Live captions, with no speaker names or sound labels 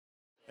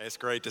It's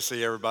great to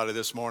see everybody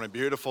this morning.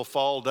 Beautiful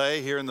fall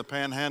day here in the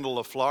Panhandle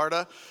of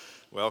Florida.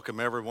 Welcome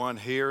everyone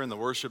here in the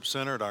Worship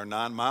Center at our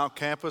 9 Mile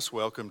campus.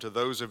 Welcome to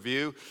those of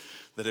you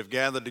that have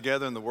gathered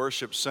together in the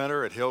Worship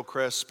Center at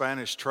Hillcrest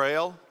Spanish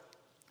Trail.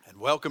 And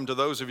welcome to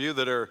those of you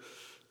that are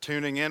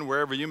tuning in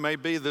wherever you may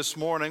be this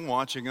morning,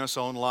 watching us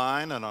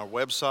online on our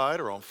website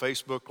or on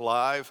Facebook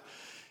Live.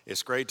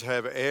 It's great to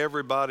have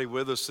everybody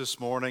with us this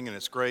morning, and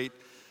it's great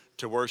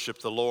to worship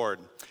the Lord.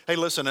 Hey,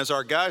 listen, as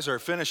our guys are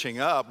finishing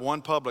up,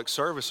 one public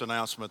service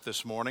announcement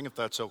this morning, if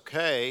that's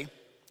okay.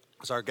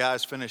 As our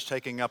guys finish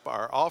taking up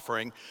our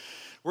offering,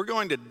 we're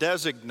going to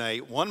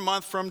designate 1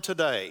 month from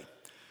today,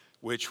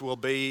 which will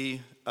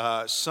be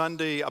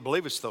Sunday, I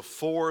believe it's the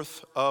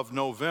 4th of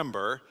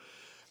November,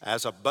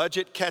 as a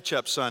budget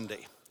catch-up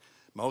Sunday.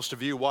 Most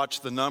of you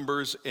watch the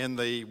numbers in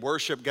the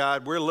worship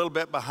guide. We're a little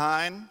bit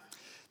behind.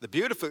 The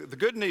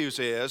good news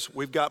is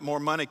we've got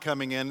more money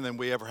coming in than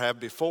we ever have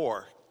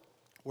before.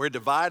 We're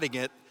dividing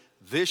it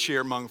this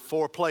year among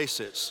 4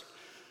 places.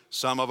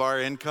 Some of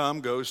our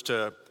income goes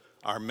to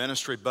our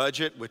ministry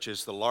budget, which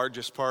is the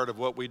largest part of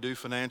what we do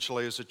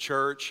financially as a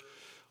church.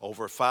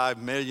 Over $5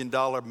 million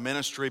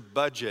ministry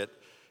budget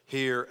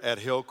here at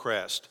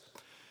Hillcrest.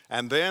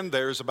 And then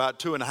there's about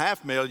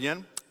 $2.5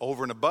 million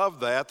over and above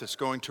that that's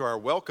going to our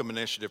Welcome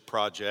Initiative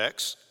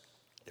projects.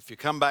 If you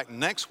come back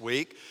next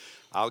week,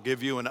 I'll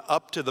give you an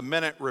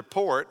up-to-the-minute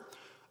report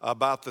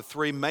about the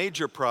 3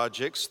 major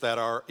projects that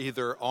are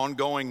either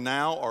ongoing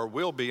now or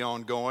will be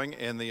ongoing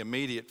in the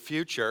immediate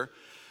future.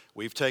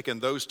 We've taken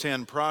those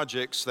 10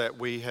 projects that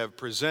we have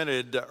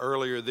presented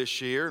earlier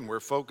this year, and we're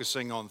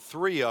focusing on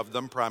 3 of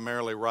them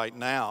primarily right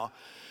now.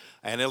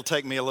 And it'll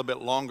take me a little bit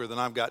longer than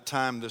I've got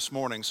time this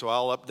morning, so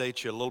I'll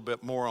update you a little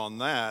bit more on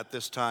that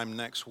this time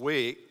next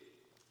week.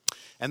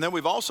 And then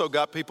we've also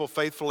got people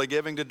faithfully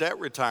giving to debt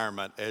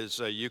retirement, as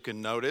you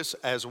can notice,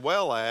 as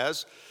well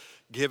as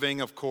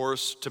giving, of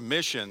course, to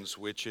missions,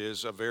 which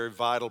is a very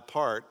vital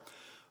part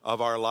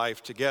of our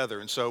life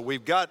together. And so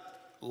we've got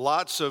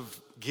lots of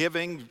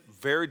giving,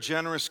 very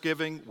generous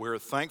giving. We're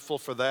thankful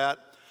for that.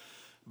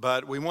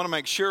 But we want to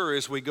make sure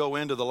as we go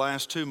into the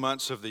last 2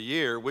 months of the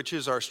year, which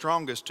is our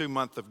strongest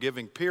 2-month of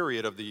giving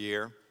period of the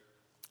year,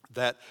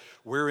 that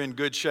we're in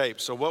good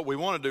shape. So what we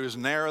want to do is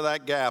narrow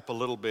that gap a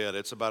little bit.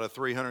 It's about a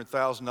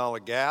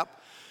 $300,000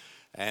 gap.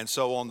 And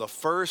so on the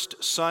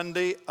first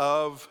Sunday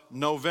of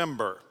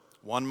November,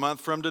 1 month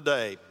from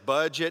today,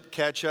 Budget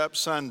Catch-Up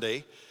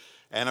Sunday.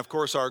 And of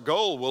course, our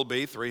goal will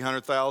be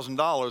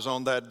 $300,000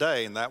 on that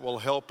day, and that will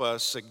help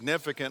us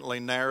significantly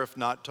narrow, if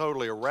not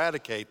totally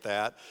eradicate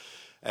that,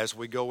 as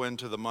we go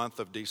into the month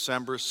of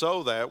December,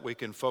 so that we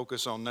can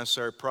focus on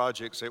necessary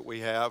projects that we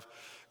have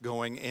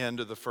going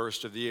into the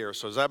first of the year.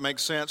 So does that make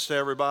sense to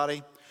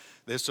everybody?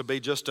 This will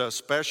be just a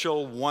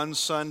special one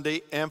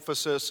Sunday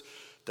emphasis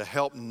to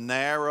help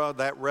narrow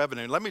that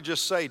revenue. Let me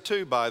just say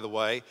too, by the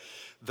way,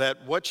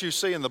 that what you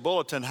see in the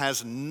bulletin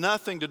has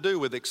nothing to do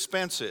with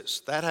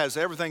expenses. That has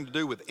everything to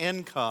do with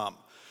income.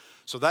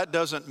 So that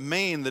doesn't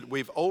mean that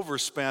we've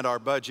overspent our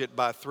budget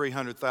by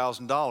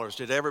 $300,000.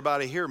 Did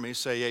everybody hear me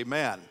say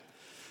amen?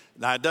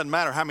 Now, it doesn't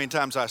matter how many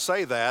times I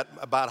say that.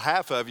 About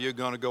half of you are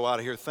going to go out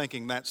of here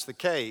thinking that's the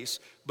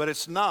case, but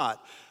it's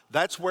not.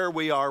 That's where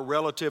we are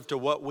relative to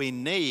what we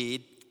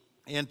need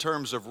in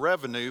terms of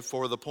revenue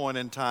for the point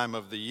in time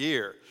of the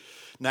year.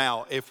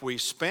 Now, if we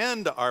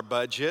spend our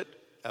budget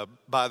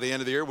by the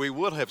end of the year, we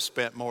would have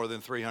spent more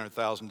than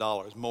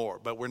 $300,000 more,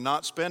 but we're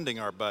not spending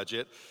our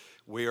budget.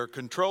 We are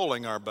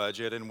controlling our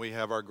budget, and we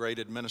have our great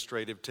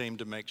administrative team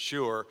to make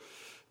sure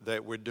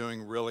that we're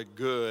doing really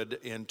good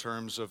in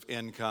terms of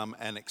income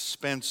and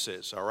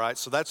expenses, all right?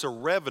 So that's a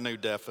revenue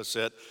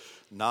deficit,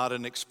 not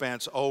an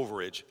expense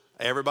overage.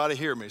 Everybody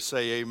hear me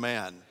say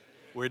amen.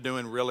 We're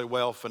doing really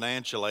well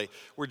financially.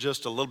 We're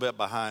just a little bit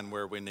behind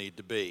where we need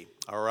to be,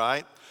 all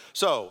right?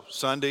 So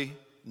Sunday,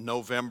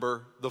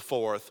 November the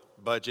 4th,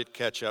 Budget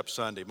Catch-Up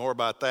Sunday. More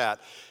about that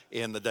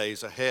in the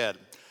days ahead.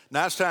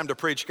 Now it's time to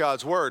preach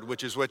God's Word,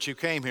 which is what you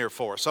came here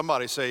for.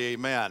 Somebody say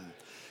amen.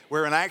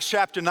 We're in Acts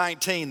chapter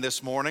 19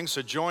 this morning,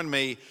 so join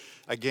me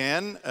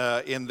again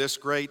in this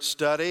great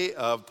study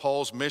of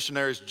Paul's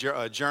missionary's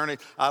journey.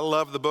 I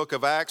love the book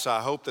of Acts.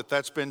 I hope that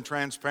that's been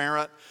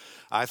transparent.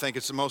 I think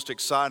it's the most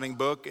exciting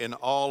book in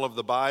all of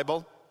the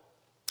Bible.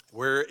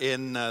 We're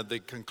in the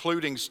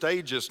concluding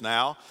stages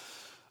now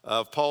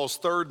of Paul's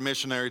 3rd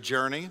missionary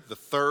journey, the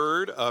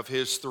 3rd of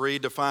his 3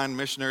 defined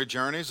missionary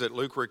journeys that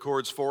Luke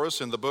records for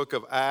us in the book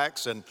of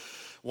Acts. And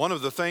one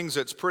of the things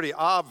that's pretty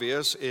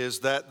obvious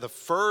is that the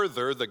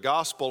further the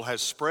gospel has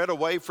spread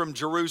away from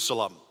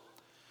Jerusalem,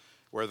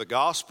 where the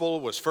gospel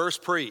was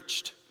first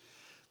preached,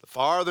 the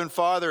farther and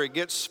farther it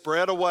gets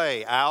spread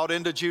away out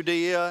into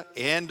Judea,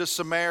 into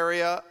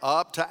Samaria,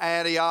 up to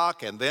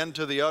Antioch, and then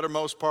to the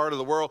uttermost part of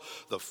the world.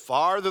 The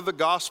farther the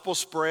gospel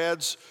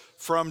spreads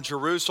from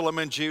Jerusalem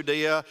and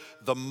Judea,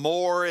 the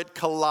more it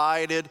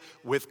collided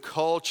with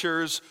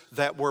cultures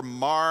that were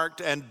marked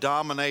and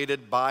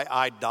dominated by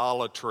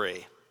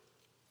idolatry.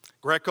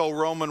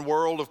 Greco-Roman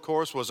world, of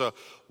course, was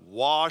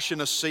awash in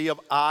a sea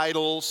of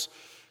idols,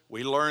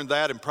 We learned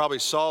that and probably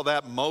saw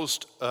that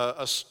most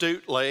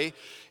astutely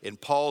in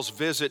Paul's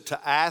visit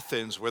to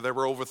Athens, where there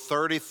were over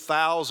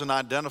 30,000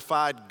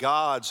 identified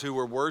gods who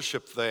were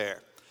worshiped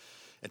there.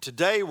 And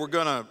today we're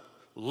going to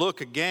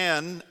look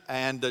again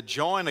and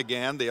join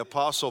again the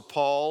Apostle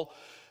Paul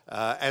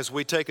as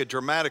we take a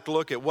dramatic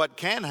look at what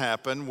can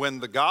happen when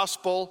the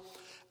gospel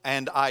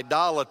and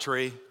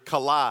idolatry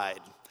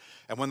collide.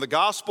 And when the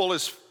gospel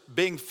is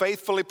being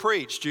faithfully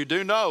preached, you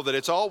do know that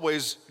it's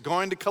always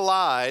going to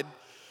collide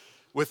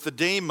with the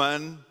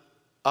demon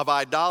of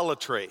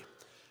idolatry.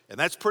 And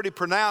that's pretty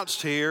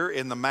pronounced here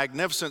in the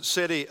magnificent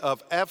city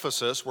of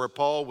Ephesus, where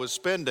Paul was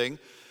spending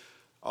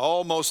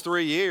almost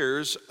 3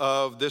 years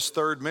of this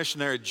third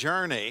missionary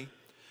journey.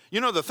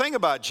 You know, the thing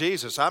about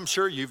Jesus, I'm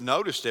sure you've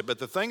noticed it, but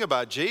the thing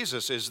about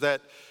Jesus is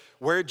that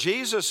where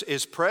Jesus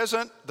is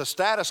present, the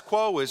status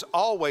quo is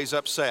always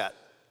upset.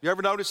 You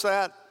ever notice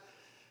that?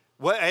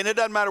 Well, and it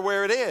doesn't matter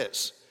where it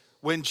is.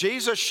 When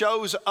Jesus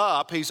shows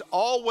up, he's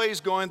always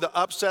going to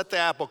upset the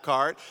apple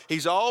cart.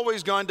 He's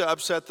always going to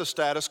upset the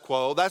status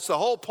quo. That's the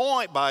whole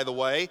point, by the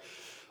way,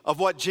 of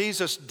what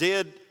Jesus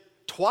did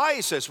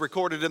twice as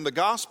recorded in the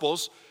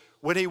Gospels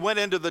when he went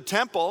into the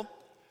temple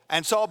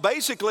and saw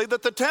basically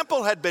that the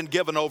temple had been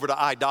given over to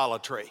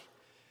idolatry.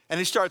 And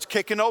he starts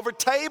kicking over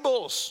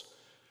tables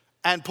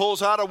and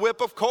pulls out a whip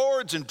of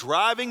cords and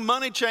driving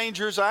money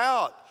changers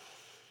out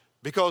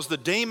because the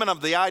demon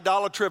of the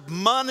idolatry of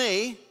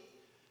money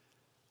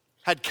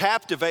had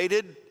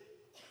captivated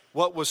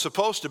what was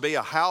supposed to be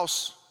a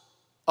house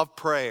of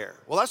prayer.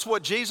 Well, that's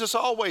what Jesus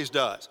always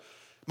does,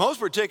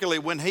 most particularly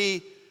when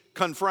he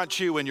confronts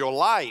you in your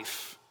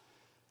life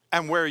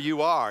and where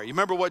you are. You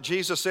remember what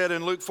Jesus said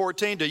in Luke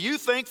 14? Do you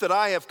think that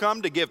I have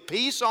come to give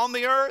peace on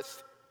the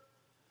earth?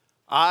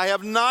 I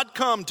have not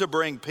come to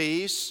bring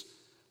peace,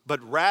 but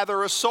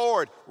rather a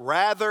sword,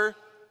 rather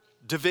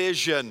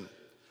division.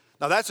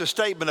 Now that's a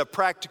statement of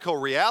practical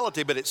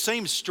reality, but it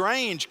seems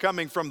strange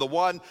coming from the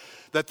one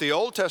that the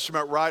Old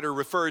Testament writer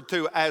referred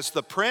to as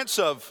the Prince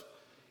of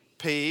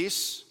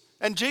Peace.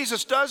 And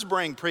Jesus does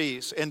bring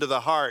peace into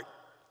the heart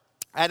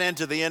and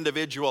into the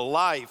individual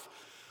life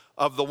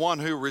of the one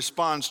who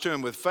responds to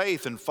him with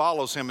faith and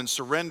follows him and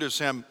surrenders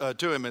him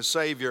to him as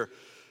Savior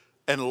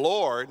and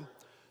Lord.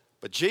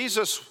 But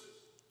Jesus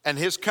and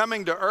his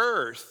coming to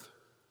earth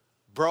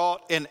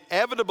brought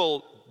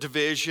inevitable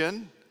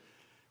division.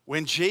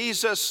 When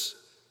Jesus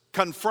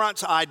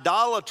confronts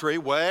idolatry,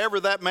 wherever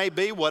that may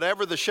be,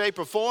 whatever the shape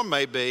or form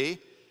may be,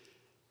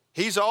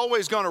 he's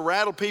always going to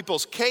rattle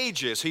people's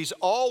cages. He's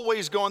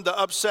always going to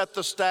upset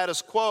the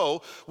status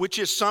quo, which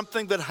is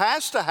something that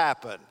has to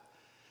happen.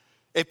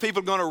 If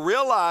people are going to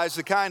realize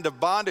the kind of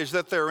bondage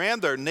that they're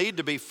in, their need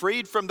to be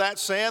freed from that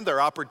sin, their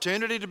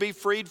opportunity to be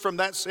freed from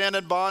that sin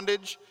and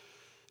bondage,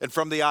 and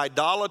from the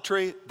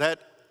idolatry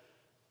that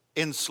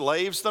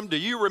enslaves them. Do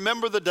you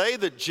remember the day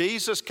that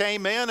Jesus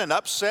came in and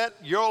upset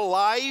your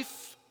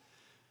life?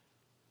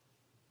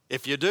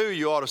 If you do,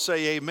 you ought to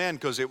say amen,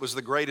 because it was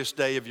the greatest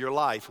day of your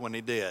life when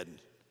he did.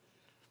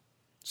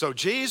 So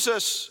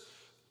Jesus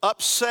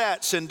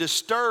upsets and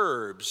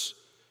disturbs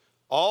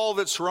all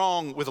that's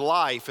wrong with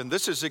life. And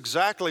this is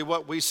exactly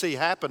what we see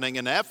happening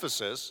in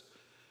Ephesus.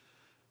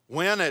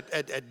 When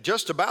at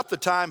just about the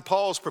time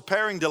Paul's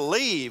preparing to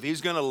leave,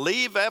 he's going to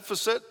leave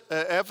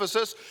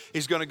Ephesus.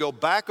 He's going to go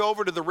back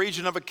over to the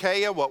region of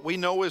Achaia, what we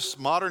know as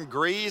modern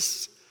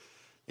Greece.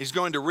 He's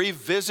going to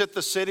revisit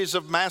the cities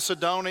of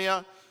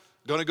Macedonia.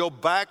 Going to go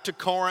back to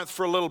Corinth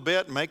for a little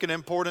bit and make an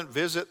important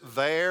visit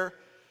there.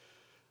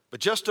 But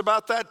just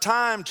about that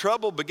time,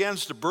 trouble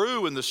begins to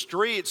brew in the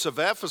streets of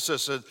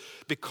Ephesus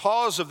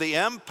because of the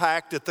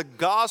impact that the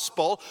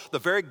gospel, the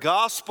very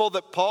gospel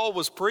that Paul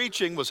was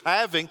preaching, was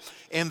having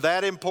in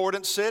that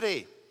important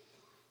city.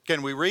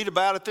 Can we read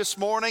about it this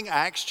morning?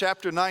 Acts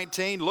chapter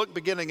 19, look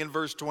beginning in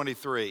verse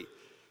 23.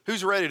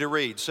 Who's ready to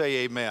read? Say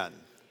amen.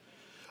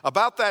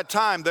 About that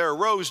time there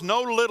arose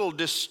no little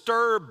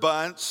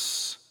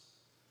disturbance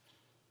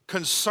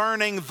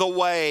concerning the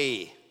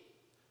way.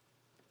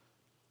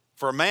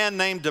 For a man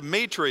named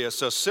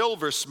Demetrius, a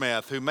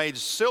silversmith, who made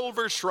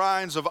silver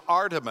shrines of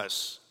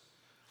Artemis,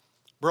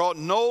 brought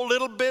no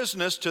little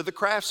business to the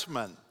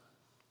craftsmen.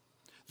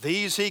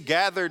 These he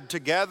gathered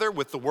together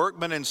with the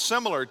workmen in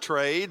similar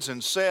trades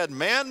and said,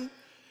 Men,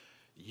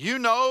 you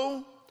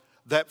know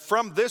that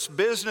from this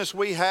business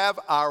we have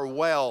our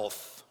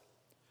wealth.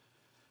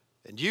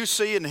 And you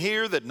see and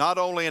hear that not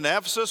only in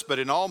Ephesus, but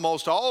in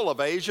almost all of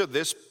Asia,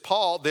 this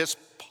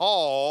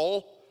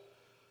Paul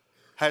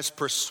has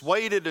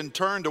persuaded and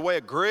turned away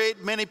a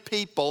great many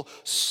people,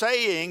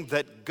 saying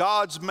that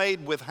gods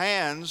made with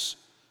hands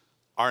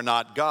are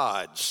not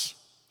gods.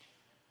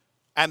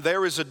 And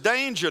there is a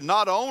danger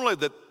not only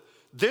that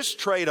this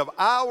trade of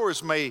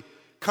ours may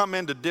come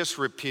into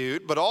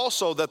disrepute, but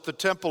also that the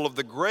temple of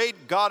the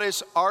great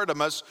goddess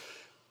Artemis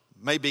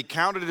may be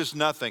counted as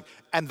nothing,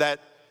 and that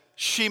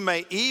she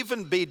may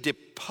even be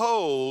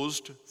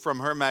deposed from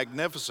her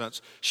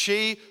magnificence,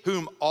 she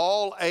whom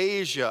all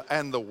Asia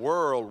and the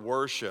world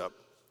worship.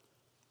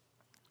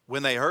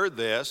 When they heard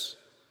this,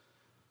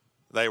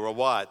 they were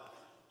what?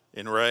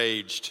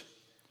 enraged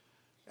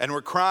and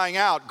were crying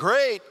out,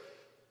 "Great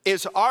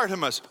is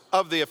Artemis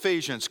of the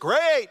Ephesians!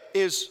 Great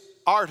is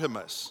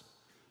Artemis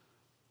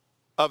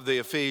of the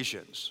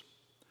Ephesians!"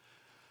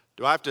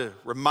 Do I have to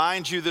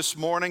remind you this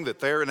morning that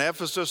there in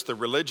Ephesus, the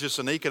religious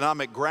and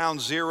economic ground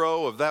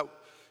zero of that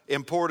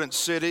important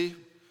city,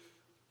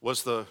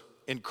 was the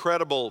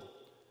incredible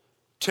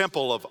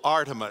temple of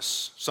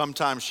Artemis?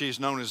 Sometimes she's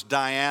known as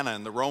Diana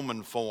in the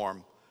Roman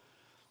form.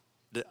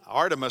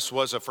 Artemis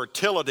was a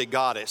fertility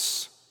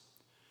goddess,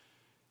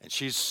 and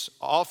she's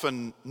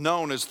often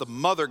known as the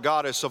mother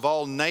goddess of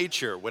all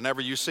nature.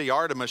 Whenever you see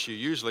Artemis, you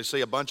usually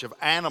see a bunch of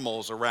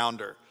animals around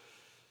her.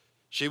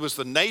 She was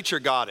the nature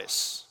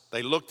goddess.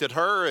 They looked at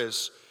her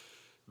as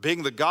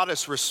being the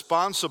goddess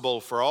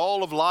responsible for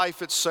all of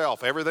life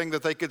itself. Everything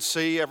that they could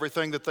see,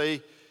 everything that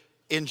they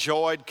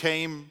enjoyed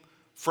came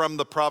from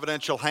the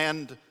providential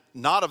hand,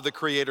 not of the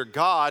Creator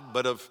God,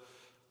 but of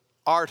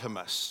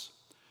Artemis.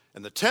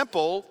 And the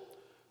temple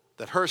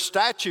that her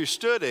statue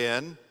stood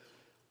in,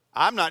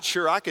 I'm not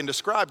sure I can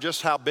describe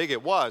just how big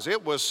it was.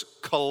 It was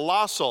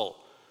colossal.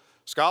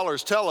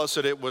 Scholars tell us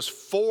that it was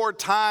 4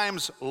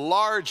 times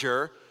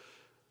larger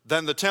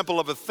than the Temple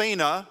of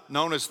Athena,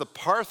 known as the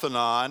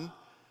Parthenon,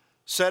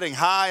 setting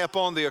high up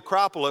on the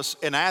Acropolis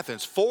in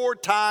Athens. 4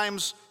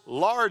 times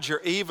larger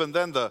even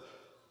than the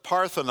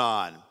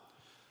Parthenon.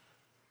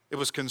 It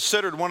was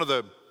considered one of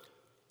the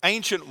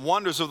ancient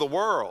wonders of the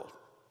world,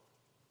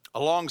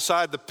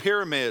 alongside the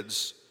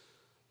pyramids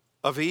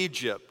of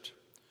Egypt.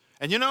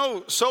 And you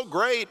know, so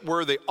great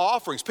were the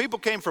offerings. People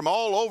came from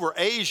all over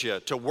Asia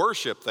to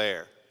worship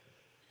there.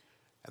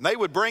 And they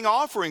would bring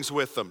offerings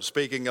with them.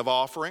 Speaking of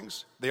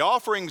offerings,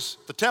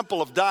 the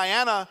Temple of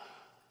Diana,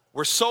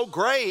 were so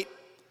great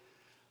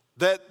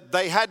that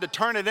they had to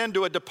turn it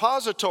into a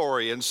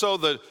depository. And so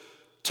the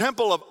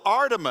Temple of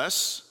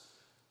Artemis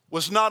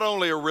was not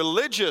only a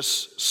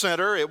religious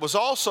center, it was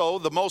also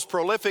the most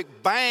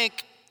prolific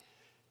bank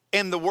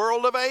in the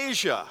world of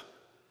Asia.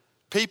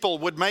 People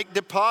would make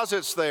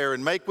deposits there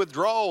and make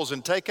withdrawals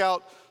and take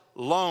out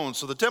loans.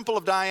 So the Temple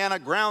of Diana,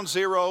 ground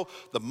zero,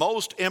 the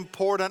most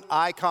important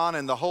icon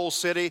in the whole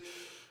city,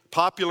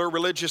 popular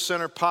religious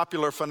center,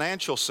 popular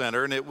financial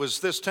center. And it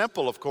was this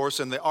temple, of course,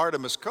 and the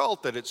Artemis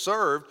cult that it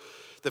served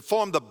that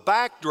formed the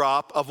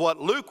backdrop of what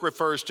Luke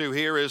refers to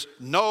here as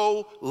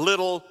no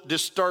little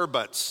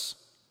disturbance.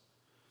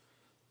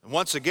 And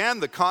once again,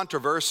 the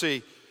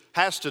controversy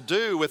has to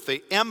do with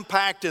the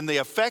impact and the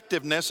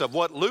effectiveness of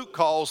what Luke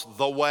calls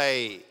the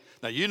way.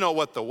 Now, you know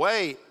what the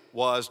way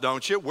was,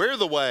 don't you? We're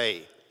the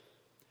way.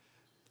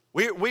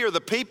 We are the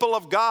people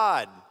of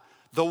God,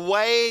 the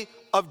way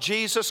of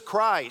Jesus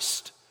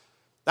Christ.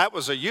 That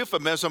was a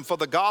euphemism for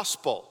the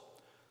gospel.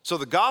 So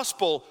the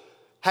gospel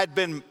had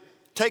been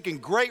taking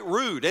great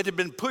root. It had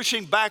been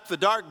pushing back the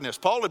darkness.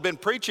 Paul had been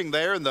preaching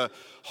there in the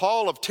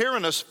hall of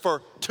Tyrannus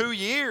for 2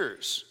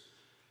 years.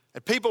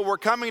 And people were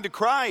coming to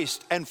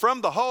Christ. And from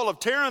the hall of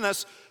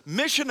Tyrannus,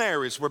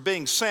 missionaries were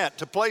being sent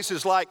to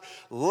places like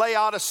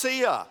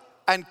Laodicea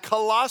and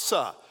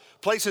Colossae,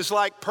 places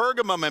like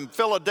Pergamum and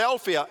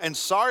Philadelphia and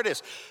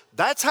Sardis.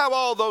 That's how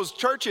all those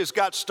churches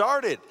got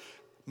started.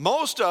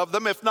 Most of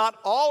them, if not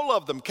all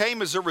of them,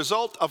 came as a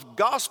result of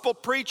gospel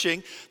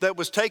preaching that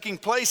was taking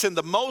place in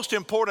the most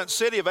important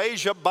city of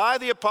Asia by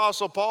the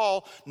Apostle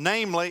Paul,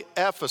 namely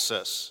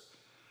Ephesus.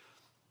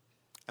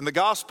 And the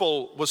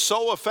gospel was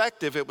so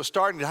effective, it was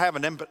starting to have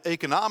an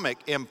economic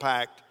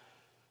impact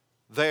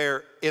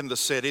there in the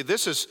city.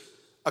 This is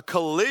a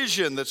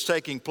collision that's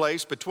taking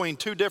place between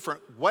 2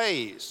 different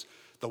ways.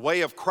 The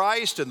way of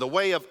Christ and the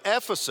way of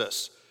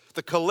Ephesus.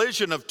 The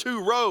collision of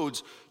 2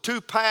 roads, 2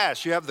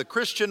 paths. You have the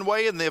Christian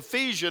way and the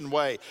Ephesian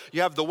way.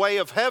 You have the way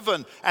of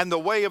heaven and the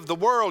way of the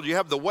world. You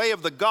have the way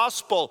of the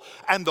gospel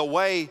and the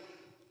way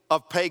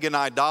of pagan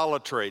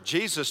idolatry.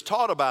 Jesus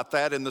taught about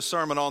that in the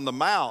Sermon on the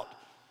Mount.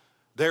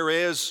 There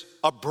is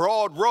a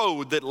broad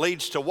road that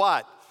leads to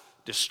what?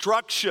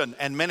 Destruction,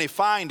 and many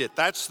find it.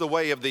 That's the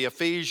way of the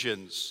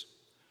Ephesians.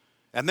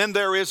 And then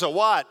there is a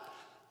what?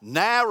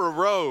 Narrow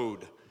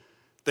road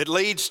that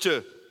leads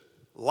to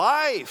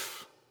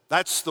life.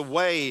 That's the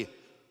way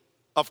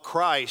of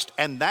Christ.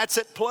 And that's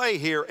at play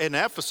here in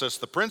Ephesus.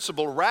 The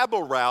principal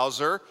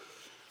rabble-rouser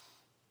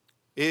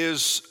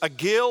is a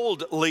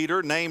guild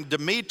leader named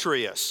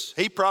Demetrius.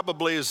 He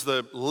probably is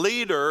the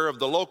leader of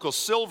the local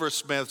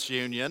silversmiths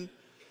union.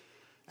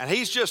 And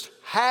he's just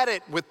had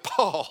it with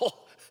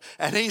Paul.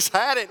 And he's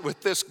had it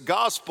with this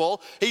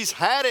gospel. He's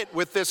had it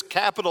with this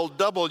capital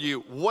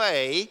W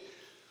way.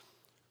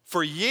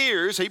 For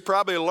years, he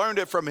probably learned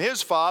it from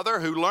his father,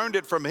 who learned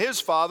it from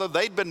his father.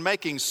 They'd been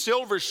making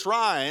silver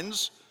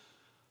shrines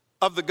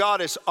of the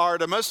goddess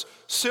Artemis,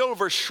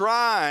 silver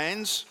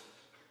shrines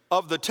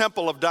of the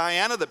Temple of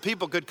Diana that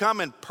people could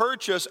come and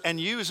purchase and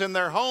use in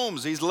their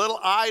homes, these little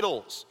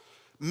idols,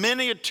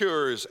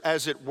 miniatures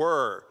as it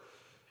were.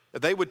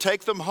 They would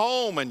take them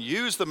home and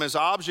use them as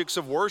objects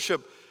of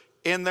worship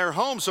in their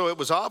home. So it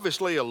was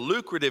obviously a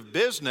lucrative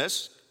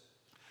business.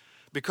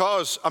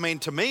 Because,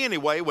 to me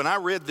anyway, when I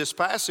read this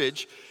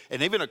passage,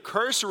 and even a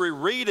cursory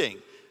reading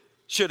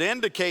should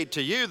indicate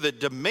to you that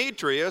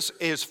Demetrius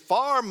is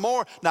far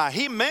more. Now,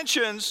 he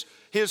mentions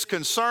his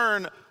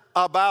concern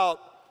about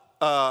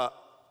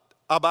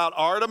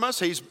Artemis.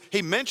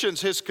 He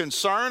mentions his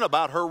concern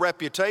about her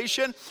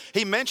reputation.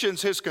 He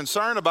mentions his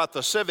concern about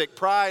the civic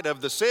pride of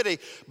the city.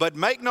 But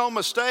make no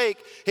mistake,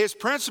 his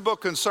principal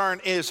concern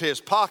is his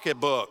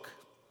pocketbook.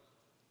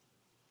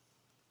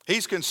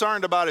 He's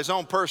concerned about his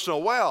own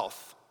personal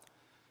wealth.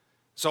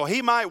 So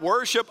he might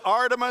worship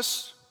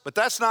Artemis, but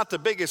that's not the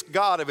biggest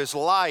god of his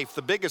life.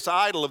 The biggest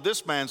idol of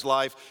this man's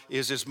life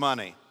is his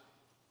money.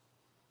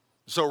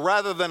 So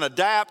rather than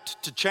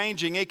adapt to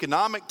changing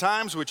economic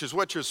times, which is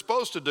what you're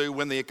supposed to do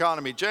when the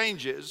economy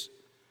changes,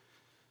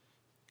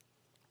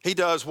 he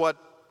does what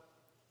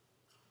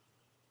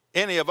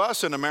any of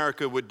us in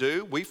America would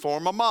do. We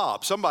form a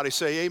mob. Somebody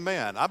say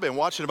amen. I've been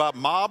watching about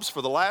mobs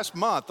for the last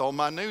month on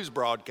my news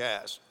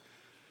broadcast.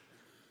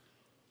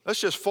 Let's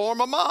just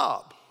form a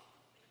mob.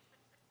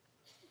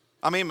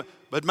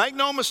 But make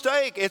no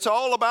mistake, it's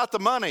all about the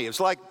money. It's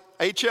like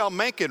H.L.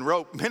 Mencken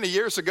wrote many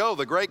years ago,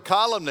 the great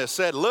columnist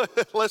said,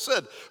 look,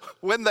 listen,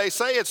 when they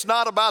say it's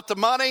not about the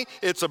money,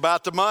 it's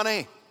about the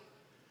money.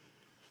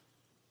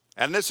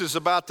 And this is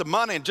about the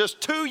money. And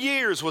just 2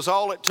 years was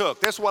all it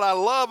took. That's what I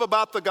love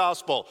about the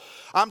gospel.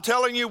 I'm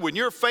telling you, when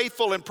you're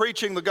faithful in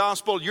preaching the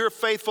gospel, you're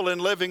faithful in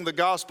living the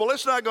gospel.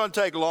 It's not going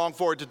to take long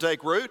for it to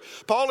take root.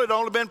 Paul had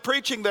only been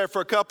preaching there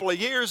for a couple of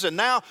years, and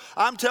now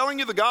I'm telling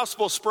you the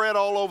gospel spread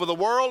all over the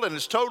world, and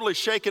it's totally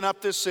shaken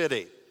up this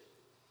city.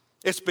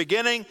 It's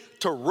beginning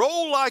to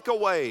roll like a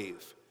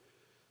wave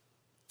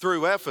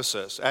through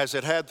Ephesus, as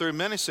it had through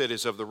many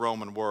cities of the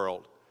Roman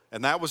world.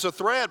 And that was a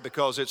threat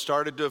because it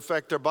started to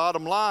affect their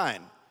bottom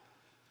line.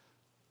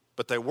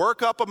 But they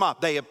work up a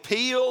mob. They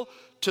appeal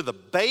to the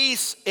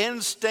base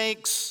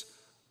instincts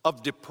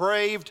of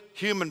depraved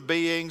human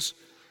beings.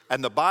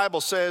 And the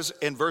Bible says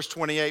in verse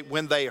 28,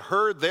 when they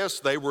heard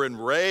this, they were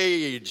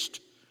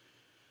enraged.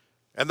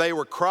 And they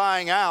were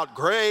crying out,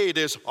 "Great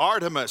is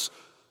Artemis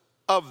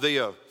of the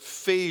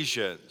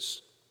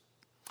Ephesians."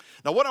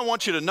 Now, what I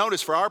want you to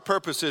notice for our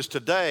purposes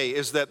today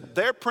is that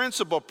their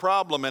principal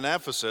problem in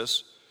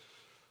Ephesus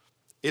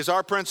is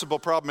our principal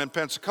problem in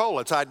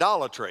Pensacola. It's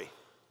idolatry.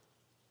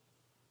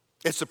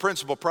 It's the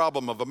principal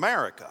problem of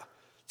America.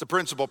 It's the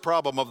principal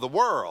problem of the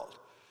world.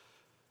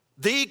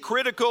 The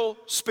critical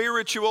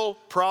spiritual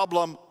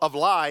problem of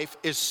life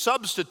is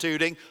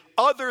substituting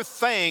other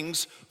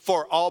things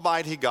for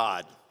Almighty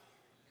God.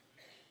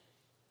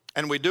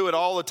 And we do it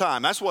all the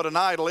time. That's what an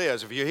idol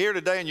is. If you're here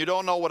today and you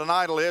don't know what an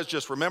idol is,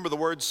 just remember the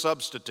word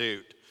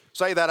substitute.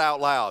 Say that out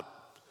loud,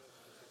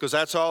 because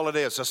that's all it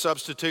is, a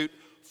substitute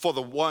for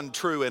the one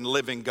true and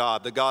living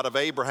God, the God of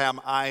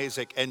Abraham,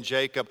 Isaac, and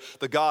Jacob,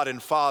 the God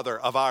and Father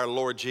of our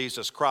Lord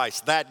Jesus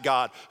Christ, that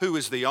God who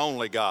is the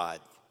only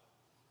God.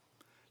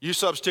 You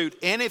substitute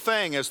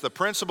anything as the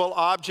principal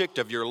object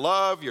of your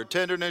love, your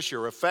tenderness,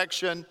 your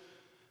affection,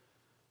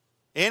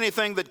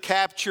 anything that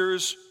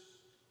captures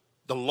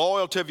the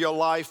loyalty of your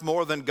life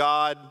more than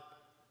God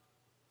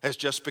has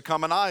just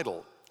become an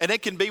idol. And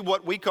it can be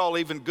what we call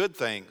even good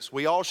things.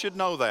 We all should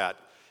know that.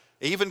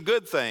 Even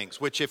good things,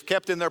 which if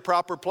kept in their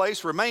proper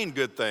place, remain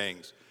good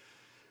things.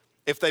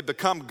 If they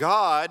become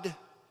God,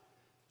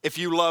 if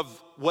you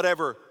love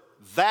whatever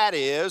that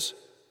is,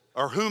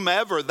 or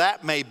whomever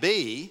that may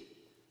be,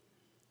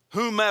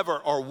 whomever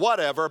or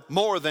whatever,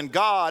 more than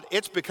God,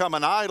 it's become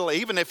an idol,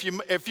 even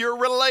if you're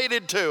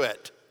related to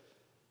it.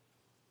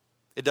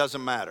 It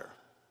doesn't matter.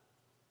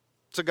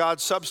 It's a God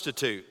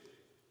substitute.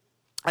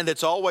 And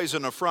it's always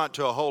an affront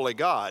to a holy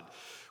God,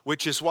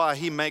 which is why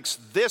he makes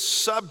this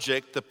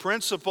subject the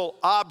principal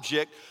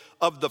object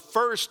of the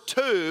first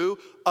two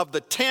of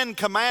the 10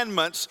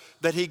 commandments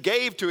that he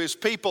gave to his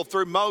people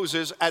through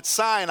Moses at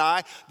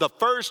Sinai. The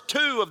first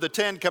two of the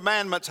 10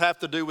 commandments have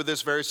to do with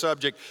this very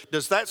subject.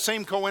 Does that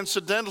seem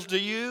coincidental to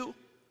you?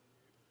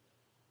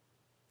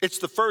 It's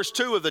the first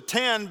two of the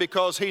 10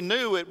 because he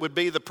knew it would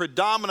be the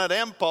predominant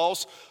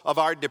impulse of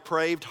our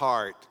depraved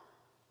heart.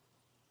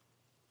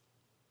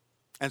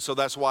 And so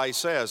that's why he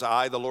says,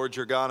 I, the Lord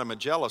your God, am a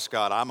jealous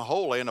God. I'm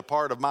holy, and a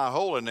part of my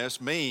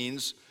holiness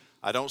means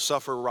I don't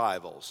suffer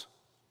rivals.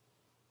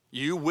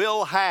 You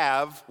will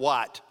have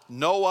what?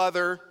 No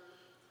other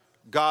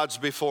gods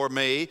before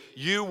me.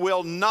 You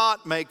will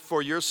not make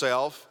for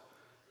yourself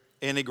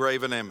any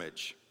graven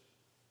image.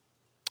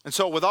 And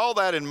so with all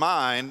that in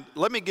mind,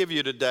 let me give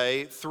you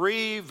today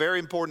 3 very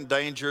important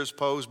dangers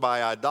posed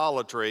by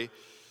idolatry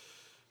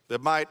that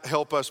might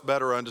help us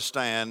better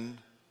understand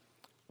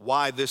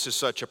why this is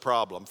such a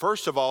problem.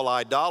 First of all,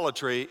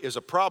 idolatry is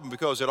a problem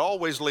because it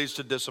always leads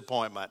to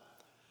disappointment.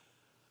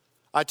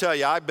 I tell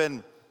you, I've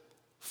been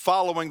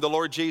following the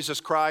Lord Jesus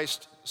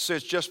Christ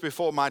since just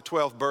before my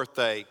 12th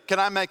birthday. Can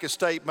I make a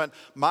statement?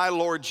 My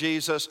Lord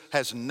Jesus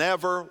has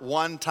never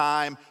one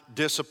time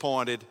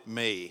disappointed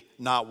me,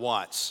 not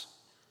once.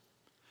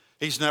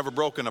 He's never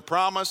broken a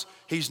promise.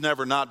 He's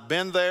never not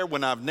been there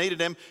when I've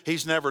needed him.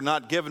 He's never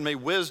not given me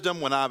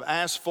wisdom when I've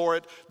asked for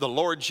it. The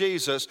Lord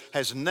Jesus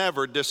has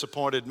never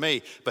disappointed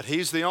me. But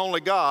he's the only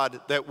God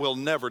that will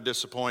never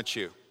disappoint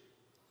you.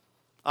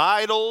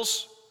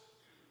 Idols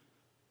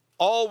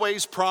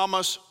always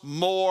promise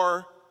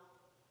more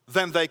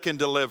than they can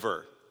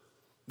deliver.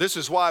 This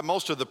is why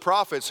most of the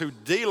prophets who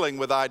dealing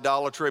with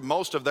idolatry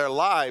most of their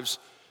lives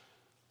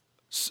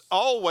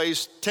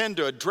always tend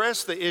to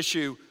address the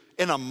issue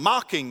in a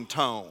mocking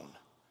tone.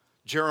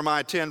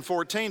 Jeremiah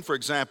 10:14, for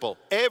example,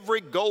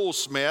 every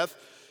goldsmith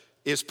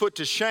is put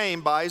to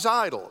shame by his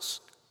idols,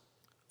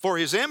 for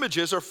his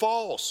images are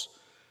false,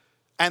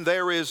 and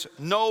there is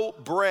no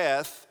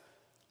breath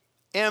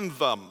in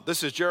them.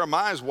 This is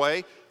Jeremiah's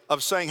way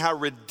of saying how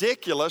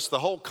ridiculous the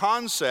whole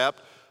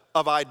concept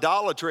of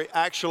idolatry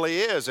actually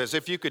is, as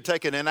if you could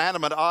take an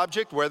inanimate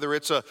object, whether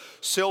it's a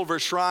silver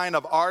shrine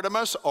of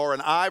Artemis or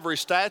an ivory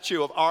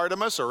statue of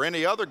Artemis or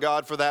any other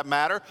god for that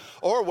matter,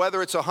 or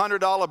whether it's a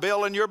 $100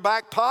 bill in your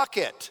back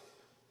pocket,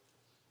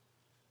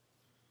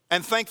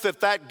 and think that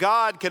that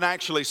God can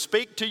actually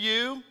speak to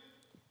you,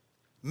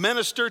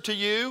 minister to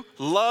you,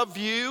 love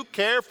you,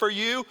 care for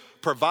you,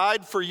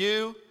 provide for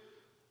you.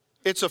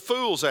 It's a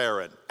fool's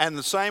errand. And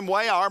the same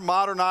way, our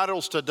modern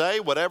idols today,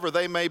 whatever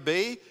they may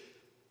be,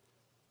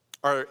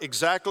 are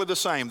exactly the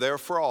same. They're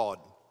fraud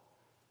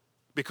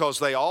because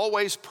they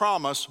always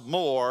promise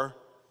more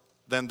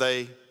than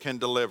they can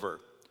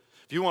deliver.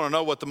 If you want to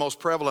know what the most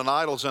prevalent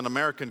idols in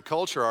American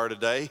culture are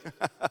today,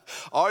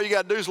 all you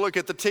got to do is look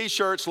at the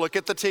t-shirts, look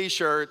at the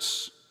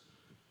t-shirts.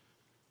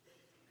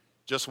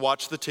 Just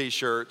watch the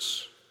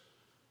t-shirts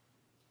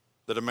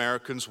that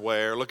Americans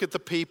wear. Look at the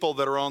people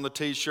that are on the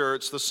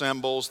t-shirts, the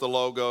symbols, the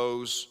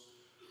logos.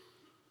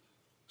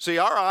 See,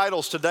 our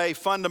idols today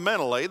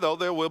fundamentally, though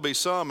there will be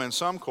some in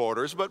some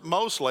quarters, but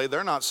mostly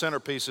they're not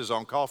centerpieces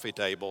on coffee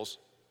tables.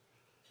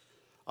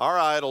 Our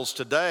idols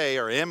today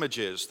are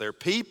images, they're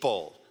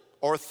people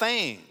or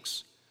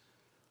things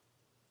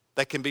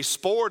that can be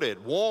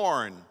sported,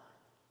 worn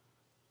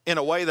in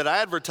a way that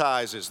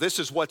advertises, this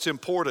is what's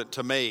important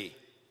to me.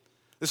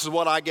 This is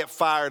what I get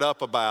fired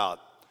up about.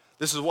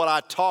 This is what I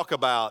talk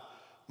about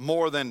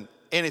more than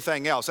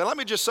anything else. And let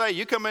me just say,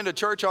 you come into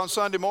church on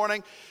Sunday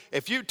morning,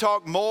 if you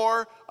talk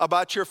more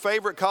about your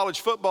favorite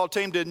college football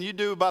team than you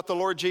do about the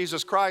Lord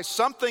Jesus Christ,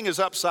 something is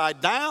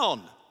upside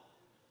down.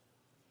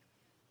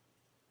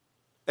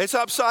 It's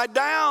upside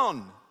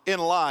down in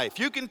life.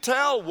 You can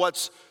tell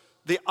what's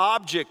the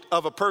object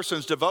of a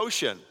person's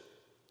devotion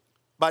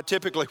by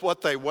typically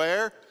what they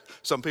wear.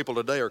 Some people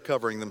today are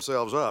covering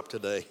themselves up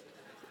today.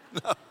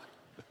 No.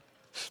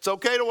 It's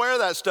okay to wear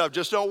that stuff,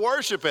 just don't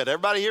worship it.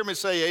 Everybody hear me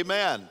say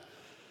amen.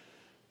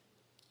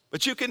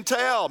 But you can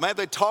tell, man,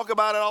 they talk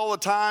about it all the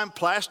time,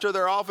 plaster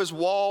their office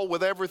wall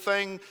with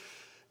everything,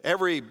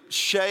 every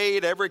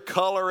shade, every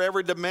color,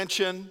 every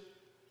dimension.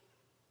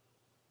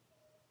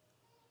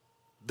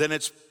 Then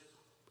it's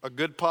a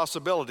good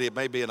possibility it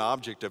may be an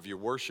object of your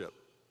worship.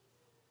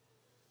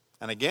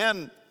 And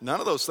again, none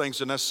of those things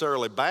are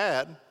necessarily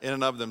bad in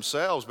and of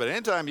themselves, but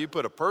anytime you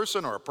put a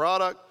person or a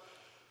product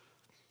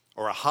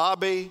or a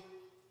hobby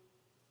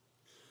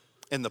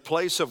in the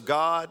place of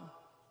God,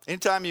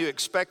 anytime you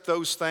expect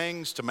those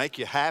things to make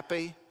you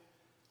happy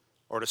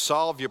or to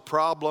solve your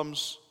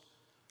problems,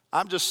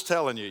 I'm just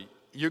telling you,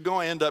 you're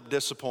going to end up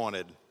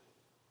disappointed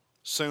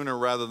sooner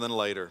rather than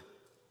later.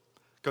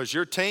 Because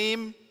your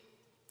team,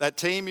 that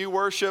team you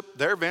worship,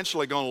 they're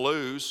eventually going to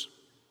lose.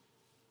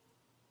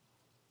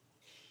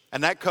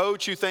 And that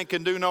coach you think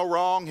can do no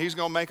wrong, he's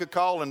going to make a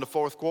call in the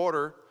fourth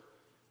quarter.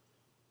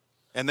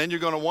 And then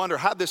you're going to wonder,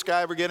 how'd this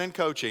guy ever get in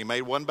coaching? He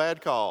made one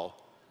bad call.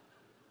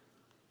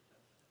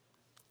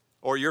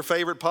 Or your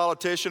favorite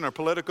politician or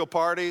political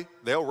party,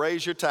 they'll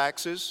raise your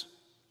taxes.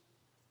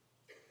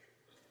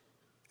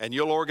 And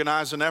you'll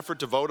organize an effort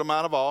to vote them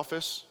out of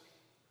office.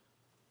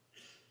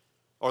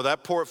 Or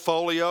that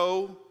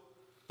portfolio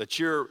that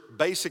you're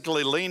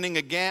basically leaning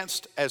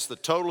against as the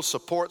total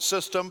support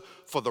system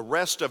for the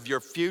rest of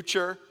your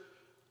future,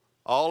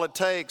 all it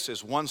takes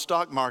is one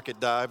stock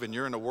market dive and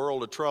you're in a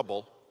world of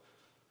trouble.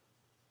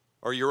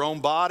 Or your own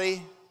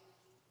body,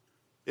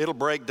 it'll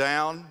break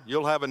down.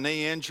 You'll have a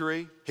knee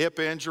injury, hip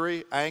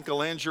injury,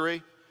 ankle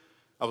injury.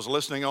 I was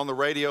listening on the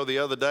radio the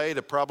other day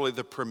to probably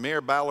the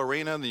premier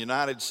ballerina in the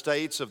United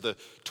States of the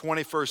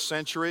 21st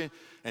century,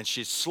 and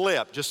she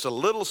slipped, just a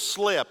little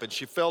slip, and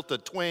she felt a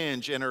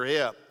twinge in her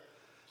hip.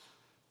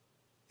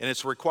 And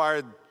it's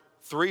required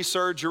 3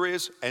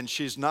 surgeries, and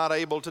she's not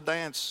able to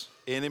dance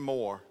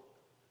anymore.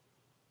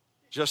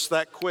 Just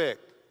that quick,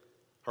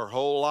 her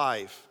whole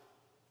life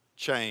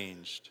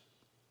changed.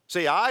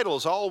 See,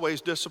 idols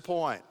always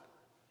disappoint.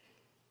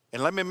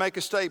 And let me make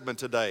a statement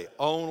today.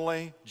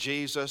 Only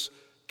Jesus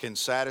can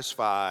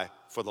satisfy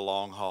for the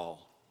long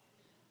haul.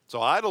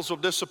 So idols will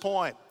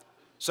disappoint.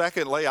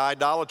 Secondly,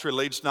 idolatry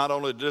leads not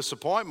only to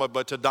disappointment,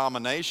 but to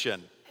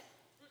domination.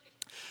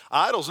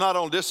 Idols not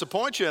only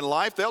disappoint you in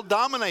life, they'll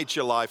dominate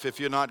your life if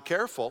you're not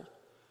careful.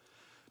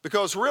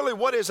 Because really,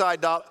 what is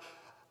idolatry?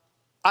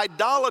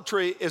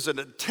 Idolatry is an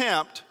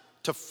attempt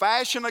to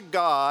fashion a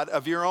God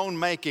of your own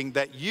making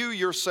that you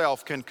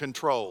yourself can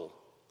control.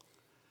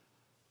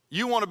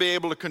 You want to be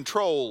able to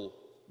control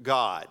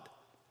God.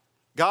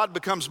 God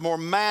becomes more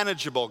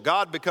manageable.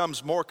 God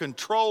becomes more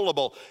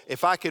controllable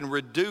if I can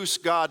reduce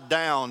God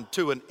down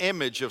to an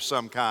image of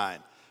some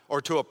kind,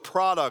 or to a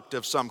product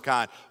of some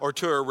kind, or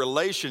to a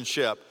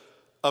relationship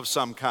of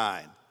some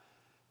kind.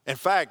 In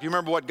fact, you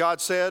remember what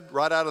God said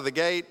right out of the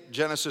gate,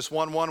 Genesis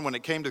 1:1, when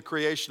it came to the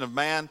creation of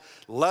man?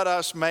 Let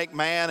us make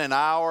man in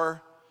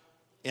our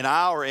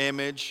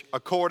image,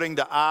 according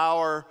to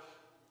our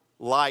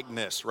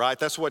likeness, right?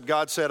 That's what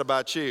God said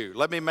about you.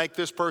 Let me make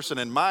this person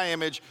in my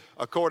image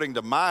according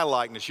to my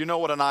likeness. You know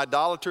what an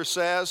idolater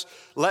says?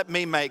 Let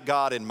me make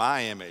God in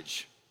my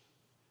image,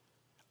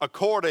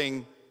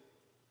 according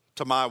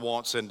to my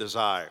wants and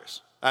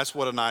desires. That's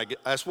what an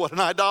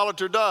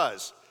idolater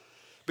does.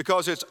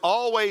 Because it's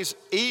always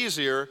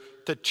easier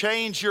to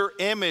change your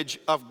image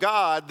of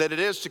God than it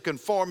is to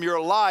conform your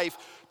life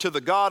to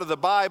the God of the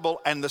Bible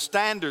and the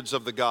standards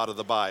of the God of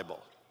the Bible.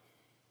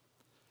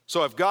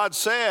 So if God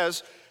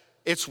says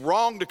it's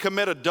wrong to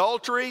commit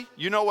adultery,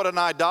 you know what an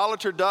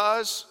idolater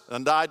does?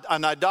 An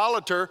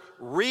idolater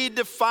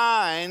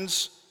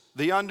redefines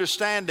the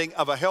understanding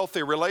of a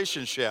healthy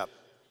relationship.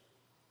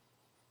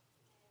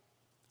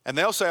 And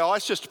they'll say, oh,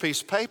 it's just a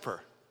piece of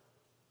paper.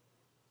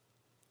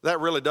 That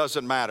really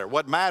doesn't matter.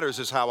 What matters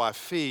is how I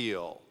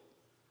feel.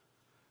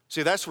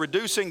 See, that's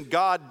reducing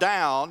God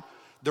down.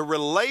 The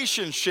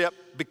relationship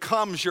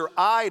becomes your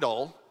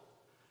idol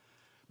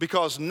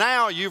because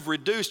now you've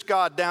reduced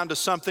God down to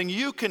something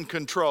you can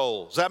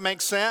control. Does that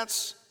make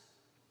sense?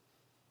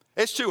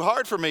 It's too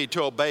hard for me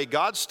to obey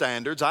God's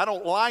standards. I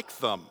don't like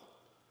them.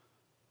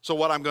 So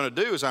what I'm going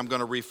to do is I'm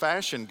going to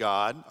refashion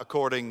God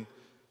according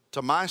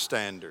to my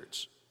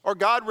standards. Or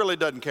God really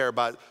doesn't care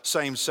about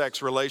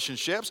same-sex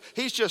relationships.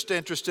 He's just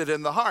interested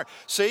in the heart.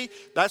 See,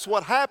 that's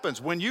what happens.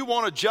 When you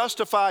want to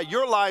justify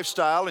your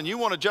lifestyle and you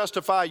want to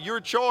justify your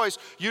choice,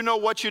 you know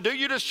what you do?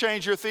 You just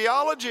change your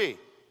theology.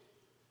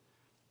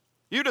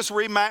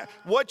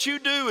 What you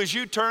do is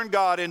you turn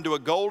God into a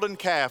golden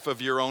calf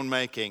of your own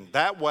making.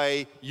 That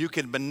way you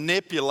can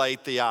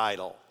manipulate the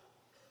idol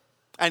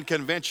and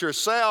convince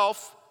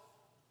yourself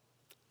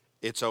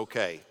it's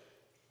okay.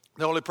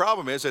 The only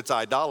problem is it's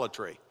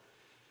idolatry.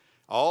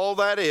 All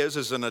that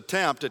is an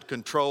attempt at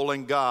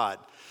controlling God.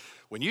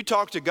 When you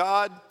talk to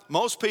God,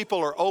 most people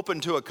are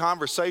open to a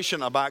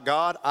conversation about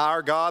God,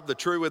 our God, the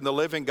true and the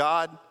living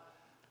God.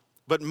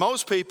 But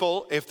most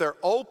people, if they're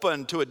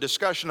open to a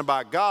discussion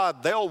about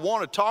God, they'll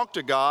want to talk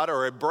to God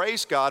or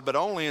embrace God, but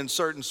only in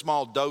certain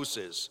small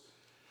doses.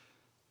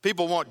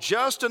 People want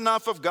just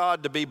enough of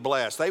God to be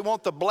blessed. They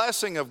want the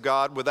blessing of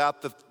God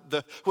without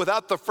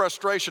the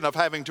frustration of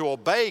having to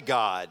obey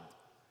God.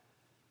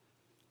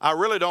 I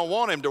really don't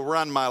want him to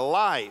run my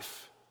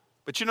life.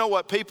 But you know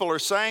what people are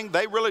saying?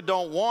 They really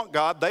don't want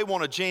God. They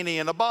want a genie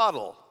in a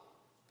bottle.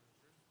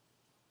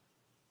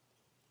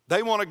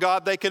 They want a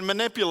God they can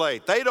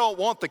manipulate. They don't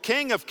want the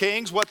King of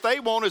Kings. What they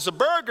want is a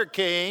Burger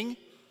King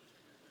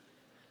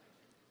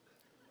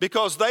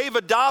because they've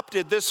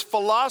adopted this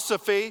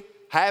philosophy,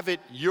 have it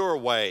your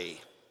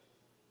way.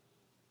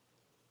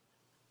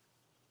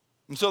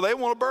 And so they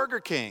want a Burger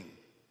King.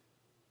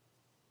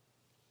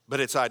 But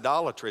it's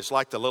idolatry. It's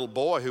like the little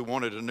boy who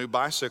wanted a new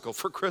bicycle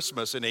for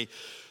Christmas, and he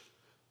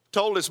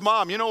told his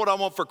mom, you know what I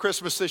want for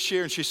Christmas this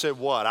year? And she said,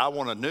 what? I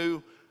want a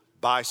new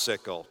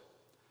bicycle.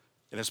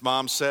 And his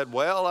mom said,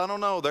 well, I don't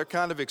know. They're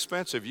kind of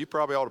expensive. You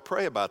probably ought to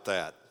pray about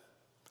that.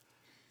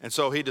 And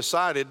so he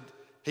decided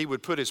he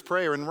would put his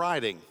prayer in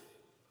writing.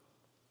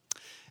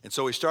 And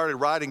so he started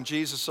writing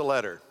Jesus a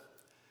letter.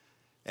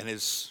 And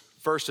his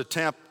first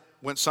attempt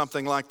went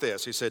something like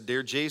this. He said,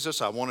 Dear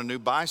Jesus, I want a new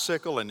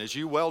bicycle, and as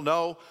you well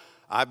know,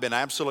 I've been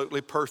absolutely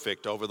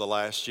perfect over the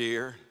last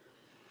year.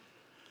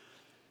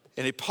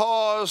 And he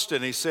paused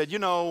and he said, you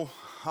know,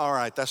 all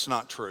right, that's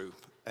not true.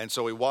 And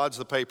so he wads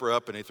the paper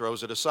up and he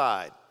throws it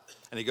aside.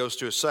 And he goes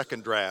to a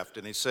second draft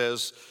and he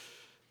says,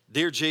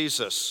 Dear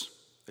Jesus,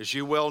 as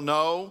you well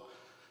know,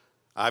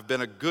 I've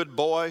been a good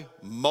boy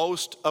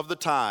most of the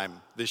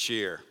time this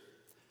year.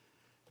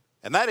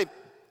 And that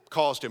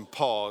caused him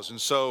pause.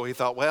 And so he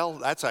thought, well,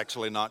 that's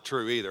actually not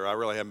true either. I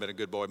really haven't been a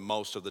good boy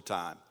most of the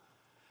time.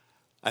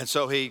 And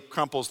so he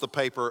crumples the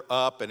paper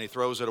up and he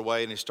throws it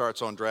away and he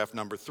starts on draft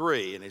number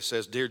 3. And he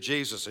says, Dear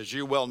Jesus, as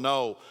you well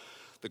know,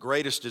 the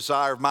greatest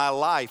desire of my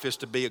life is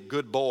to be a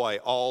good boy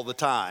all the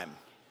time.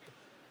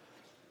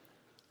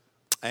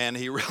 And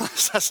he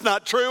realized that's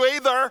not true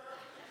either.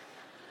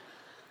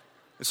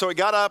 And so he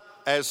got up,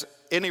 as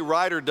any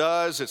writer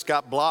does. It's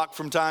got blocked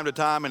from time to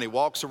time, and he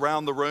walks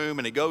around the room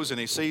and he goes and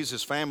he sees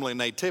his family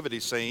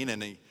nativity scene,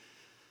 and he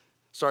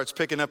starts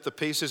picking up the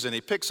pieces, and he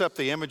picks up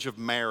the image of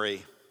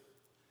Mary.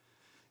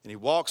 And he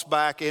walks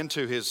back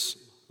into his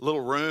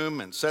little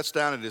room and sits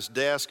down at his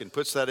desk and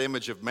puts that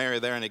image of Mary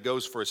there, and he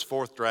goes for his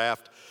fourth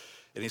draft.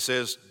 And he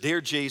says, Dear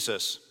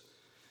Jesus,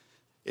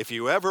 if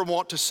you ever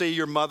want to see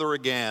your mother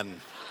again,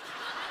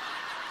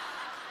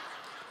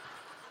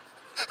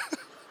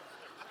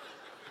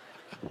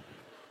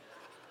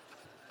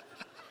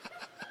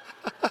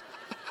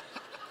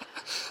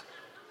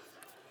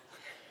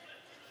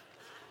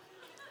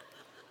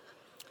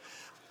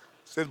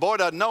 See, the boy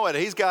doesn't know it.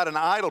 He's got an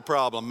idol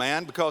problem,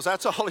 man, because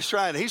that's all he's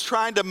trying. He's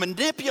trying to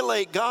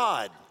manipulate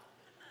God.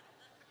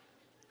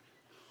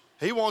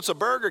 He wants a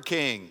Burger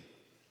King.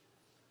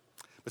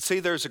 But see,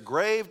 there's a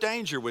grave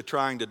danger with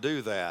trying to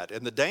do that.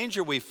 And the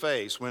danger we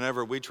face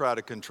whenever we try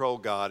to control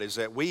God is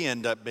that we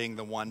end up being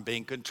the one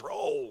being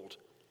controlled.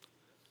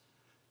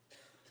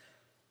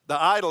 The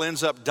idol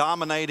ends up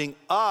dominating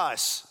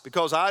us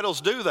because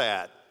idols do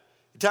that.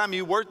 The time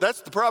you work,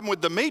 that's the problem with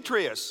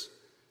Demetrius.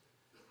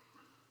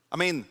 I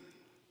mean,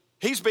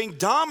 he's being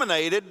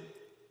dominated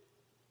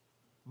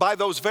by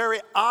those very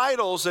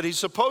idols that he's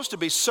supposed to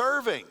be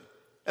serving.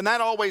 And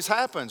that always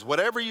happens.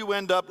 Whatever you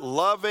end up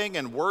loving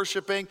and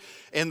worshiping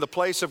in the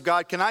place of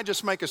God, can I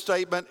just make a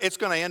statement? It's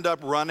going to end up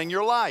running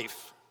your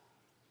life.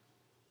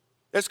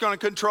 It's going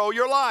to control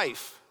your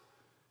life.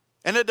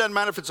 And it doesn't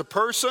matter if it's a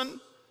person,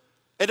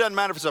 it doesn't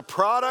matter if it's a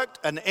product,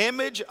 an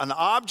image, an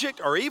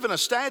object, or even a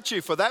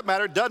statue for that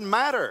matter. It doesn't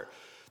matter.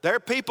 There are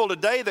people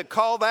today that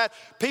call that,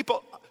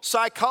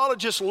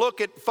 psychologists look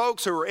at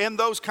folks who are in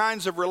those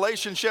kinds of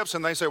relationships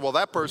and they say, well,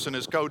 that person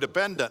is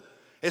codependent.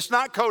 It's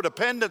not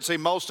codependency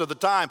most of the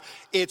time.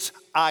 It's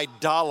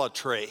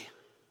idolatry.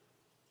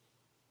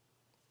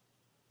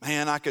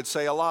 Man, I could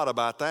say a lot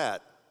about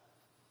that.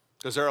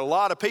 Because there are a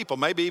lot of people,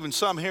 maybe even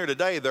some here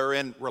today, they're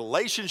in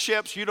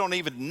relationships you don't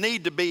even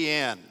need to be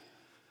in.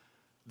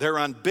 They're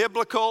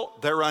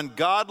unbiblical, they're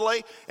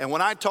ungodly. And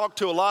when I talk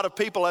to a lot of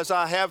people, as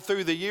I have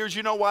through the years,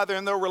 you know why they're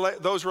in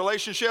those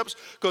relationships?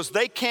 Because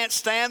they can't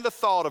stand the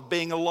thought of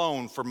being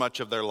alone for much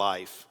of their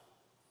life.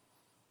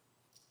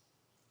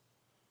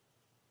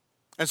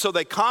 And so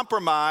they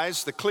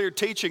compromise the clear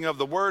teaching of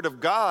the Word of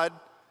God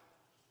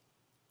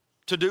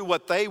to do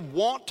what they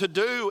want to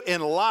do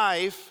in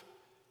life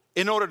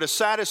in order to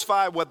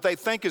satisfy what they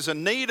think is a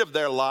need of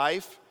their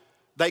life.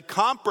 They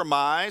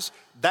compromise.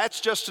 That's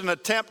just an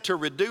attempt to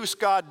reduce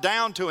God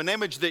down to an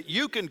image that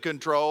you can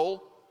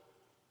control.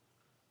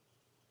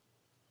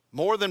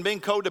 More than being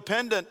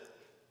codependent,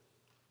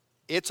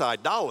 it's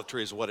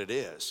idolatry is what it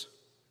is.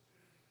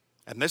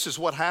 And this is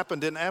what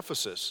happened in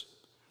Ephesus.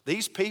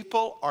 These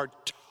people are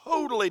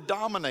totally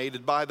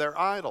dominated by their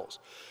idols.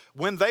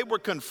 When they were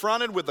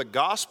confronted with a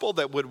gospel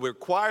that would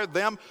require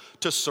them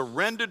to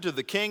surrender to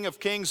the King of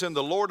Kings and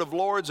the Lord of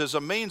Lords as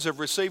a means of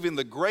receiving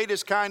the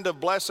greatest kind of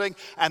blessing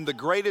and the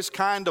greatest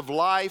kind of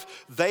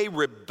life, they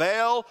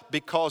rebel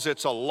because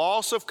it's a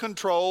loss of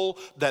control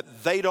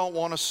that they don't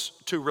want us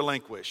to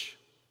relinquish.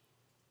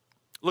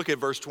 Look at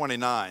verse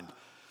 29.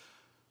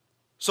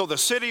 So the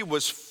city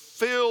was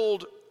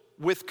filled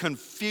with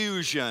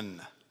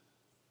confusion,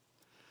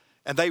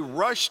 and they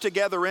rushed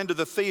together into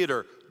the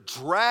theater,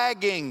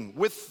 dragging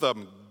with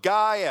them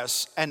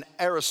Gaius and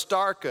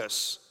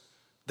Aristarchus.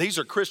 These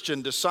are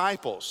Christian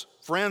disciples,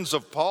 friends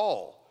of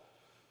Paul,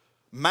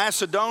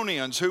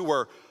 Macedonians who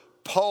were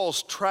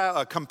Paul's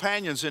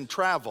companions in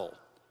travel.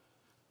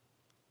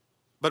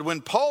 But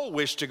when Paul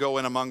wished to go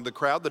in among the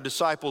crowd, the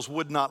disciples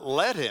would not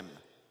let him.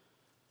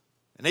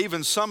 And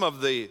even some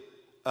of the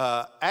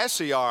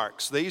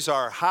Asiarchs, these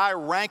are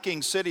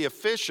high-ranking city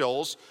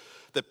officials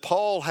that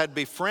Paul had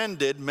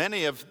befriended.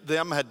 Many of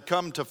them had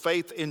come to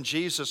faith in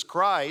Jesus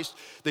Christ.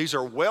 These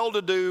are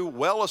well-to-do,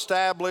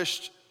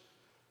 well-established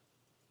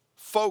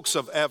folks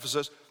of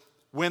Ephesus.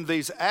 When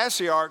these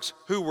Asiarchs,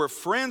 who were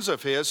friends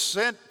of his,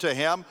 sent to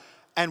him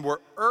and were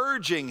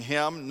urging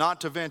him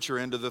not to venture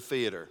into the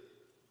theater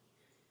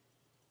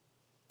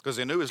because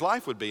they knew his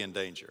life would be in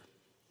danger.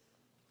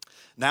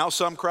 Now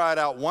some cried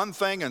out one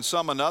thing and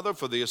some another,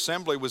 for the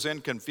assembly was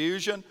in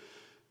confusion.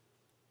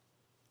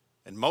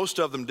 And most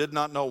of them did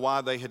not know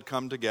why they had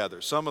come together.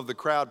 Some of the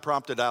crowd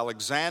prompted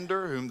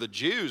Alexander, whom the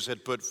Jews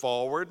had put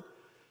forward.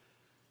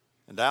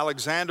 And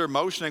Alexander,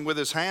 motioning with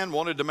his hand,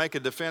 wanted to make a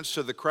defense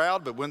to the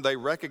crowd. But when they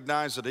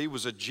recognized that he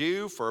was a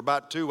Jew, for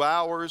about 2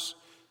 hours,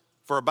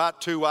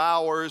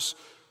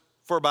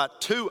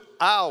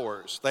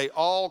 they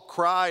all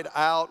cried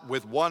out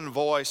with one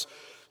voice,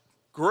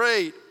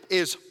 "Great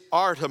is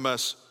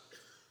Artemis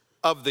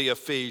of the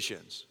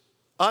Ephesians."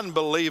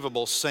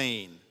 Unbelievable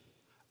scene.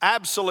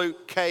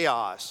 Absolute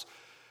chaos.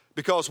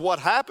 Because what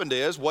happened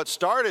is, what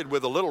started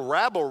with a little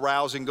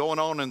rabble-rousing going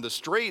on in the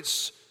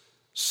streets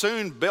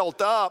soon built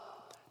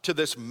up to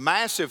this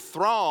massive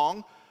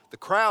throng. The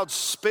crowd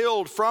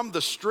spilled from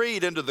the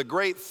street into the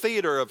great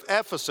theater of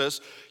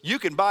Ephesus. You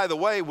can, by the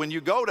way, when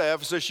you go to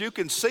Ephesus, you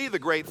can see the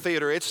great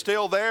theater. It's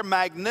still there,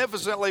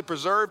 magnificently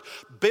preserved,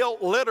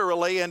 built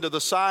literally into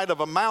the side of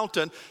a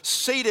mountain,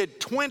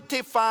 seated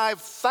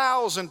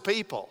 25,000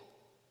 people.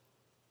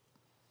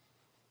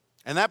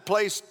 And that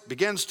place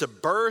begins to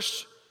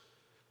burst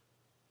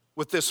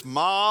with this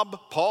mob.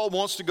 Paul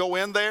wants to go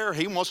in there.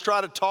 He wants to try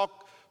to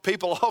talk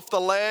people off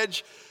the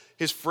ledge.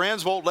 His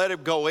friends won't let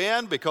him go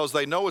in because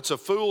they know it's a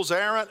fool's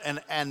errand.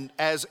 And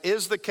as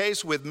is the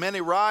case with many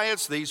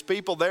riots, these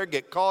people there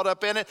get caught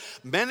up in it.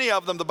 Many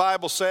of them, the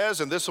Bible says,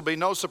 and this will be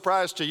no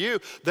surprise to you,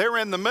 they're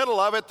in the middle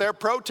of it. They're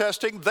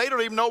protesting. They don't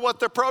even know what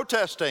they're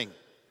protesting.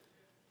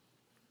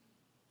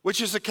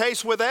 which is the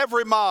case with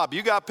every mob.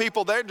 You got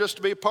people there just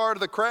to be a part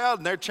of the crowd,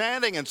 and they're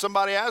chanting, and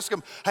somebody asks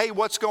them, hey,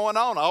 what's going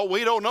on? Oh,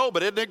 we don't know,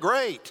 but isn't it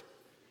great?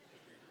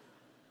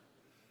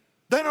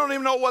 They don't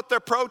even know what they're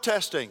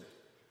protesting.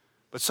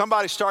 But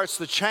somebody starts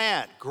the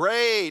chant,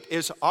 great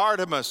is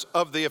Artemis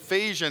of the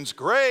Ephesians,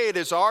 great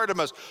is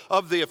Artemis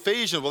of the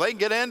Ephesians. Well, they can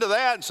get into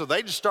that, and so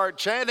they just start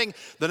chanting.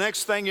 The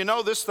next thing you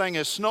know, this thing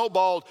has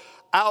snowballed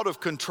out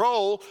of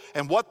control,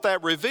 and what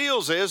that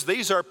reveals is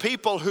these are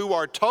people who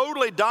are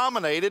totally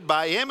dominated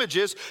by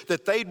images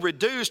that they'd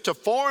reduced to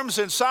forms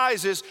and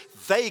sizes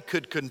they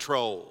could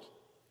control.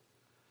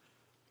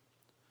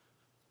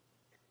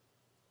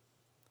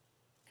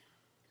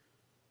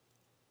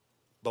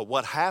 But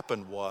what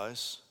happened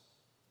was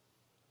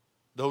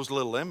those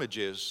little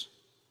images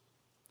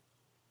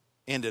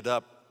ended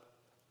up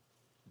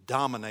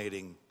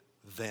dominating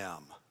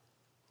them.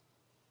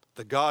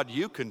 The God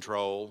you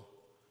control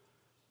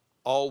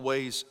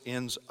always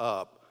ends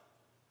up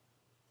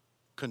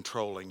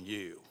controlling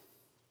you.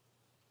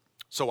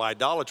 So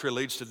idolatry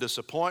leads to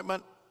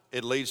disappointment,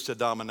 it leads to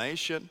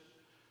domination.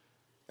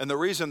 And the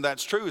reason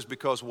that's true is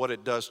because what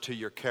it does to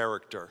your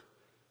character.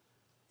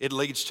 It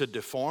leads to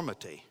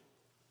deformity.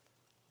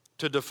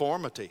 To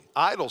deformity.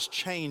 Idols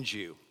change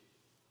you.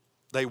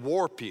 They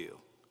warp you.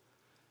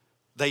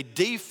 They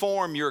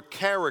deform your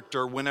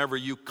character whenever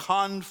you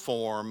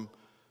conform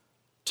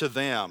to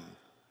them.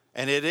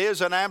 And it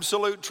is an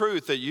absolute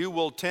truth that you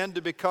will tend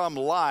to become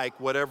like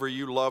whatever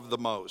you love the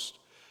most.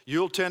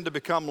 You'll tend to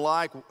become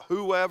like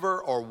whoever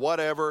or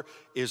whatever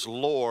is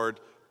Lord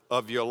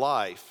of your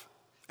life.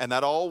 And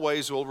that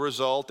always will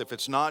result, if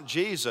it's not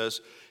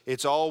Jesus,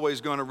 it's always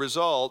going to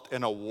result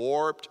in a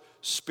warped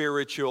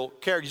spiritual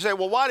character. You say,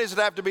 well, why does it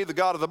have to be the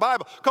God of the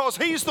Bible? Because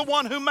He's the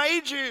one who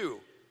made you.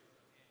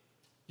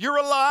 You're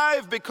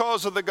alive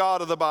because of the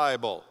God of the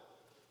Bible.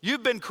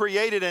 You've been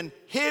created in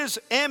His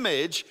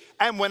image,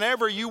 and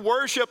whenever you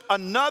worship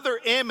another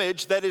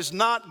image that is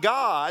not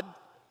God,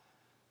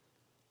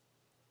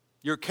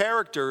 your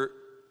character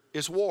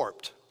is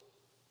warped.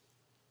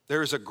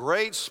 There is a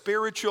great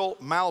spiritual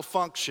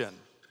malfunction.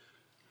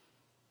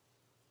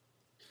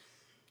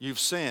 You've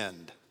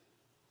sinned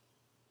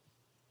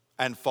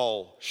and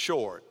fall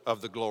short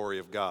of the glory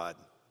of God.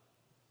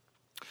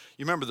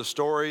 You remember the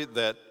story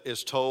that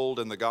is told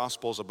in the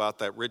Gospels about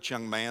that rich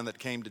young man that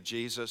came to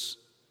Jesus?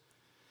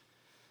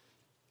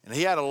 And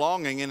he had a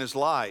longing in his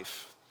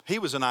life. He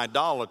was an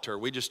idolater.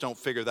 We just don't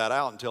figure that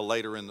out until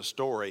later in the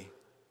story.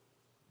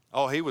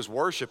 Oh, he was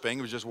worshiping.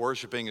 He was just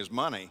worshiping his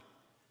money.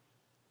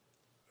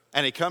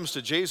 And he comes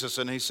to Jesus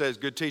and he says,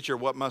 good teacher,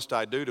 what must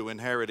I do to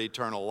inherit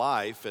eternal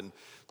life? And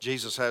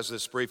Jesus has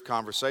this brief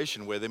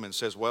conversation with him and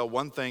says, well,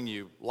 one thing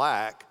you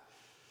lack,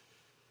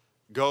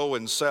 go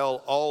and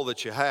sell all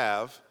that you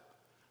have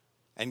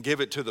and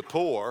give it to the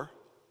poor,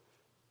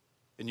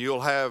 and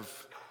you'll have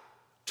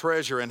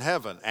treasure in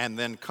heaven, and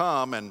then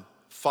come and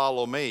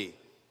follow me.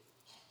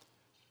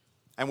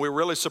 And we're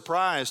really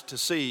surprised to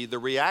see the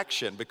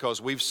reaction,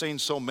 because we've seen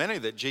so many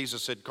that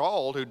Jesus had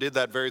called who did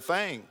that very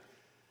thing.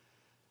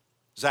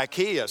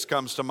 Zacchaeus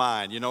comes to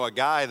mind, a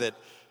guy that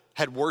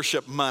had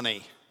worshiped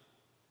money,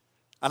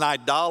 an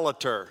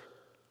idolater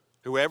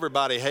who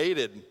everybody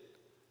hated,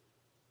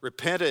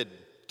 repented,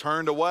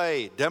 turned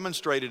away,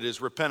 demonstrated his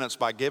repentance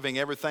by giving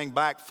everything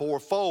back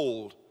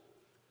fourfold.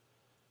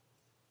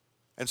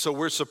 And so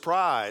we're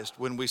surprised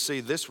when we see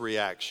this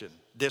reaction,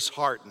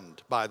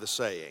 disheartened by the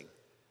saying.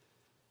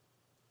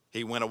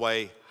 He went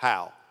away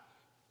how?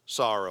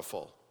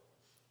 Sorrowful,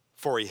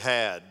 for he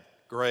had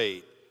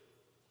great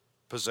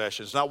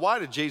possessions. Now, why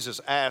did Jesus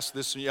ask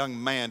this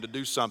young man to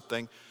do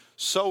something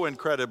so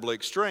incredibly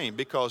extreme?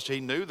 Because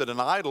he knew that an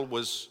idol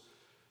was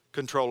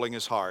controlling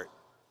his heart.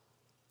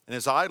 And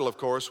his idol, of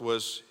course,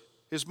 was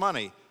his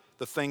money,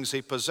 the things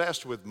he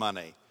possessed with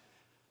money.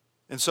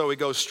 And so he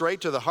goes straight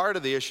to the heart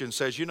of the issue and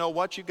says, you know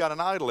what? You've got an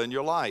idol in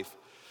your life.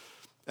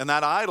 And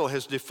that idol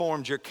has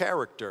deformed your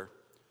character.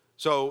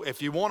 So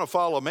if you want to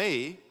follow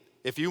me,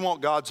 if you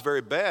want God's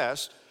very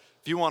best,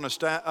 if you want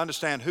to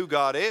understand who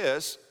God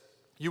is,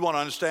 you want to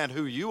understand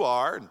who you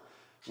are and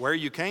where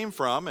you came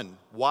from and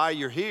why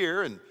you're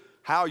here and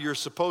how you're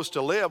supposed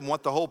to live and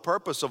what the whole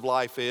purpose of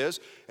life is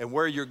and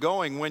where you're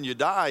going when you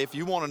die. If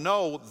you want to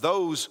know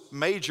those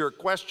major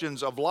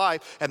questions of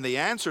life and the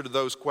answer to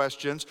those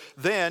questions,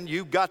 then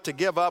you've got to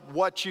give up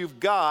what you've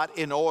got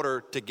in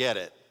order to get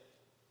it.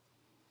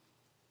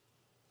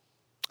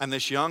 And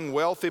this young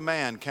wealthy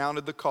man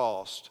counted the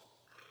cost.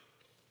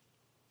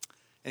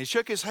 And he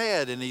shook his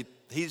head and he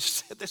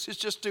said, this is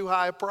just too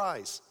high a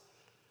price.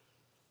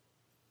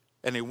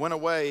 And he went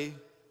away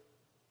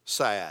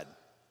sad.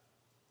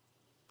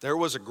 There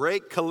was a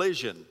great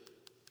collision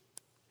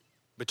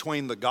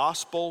between the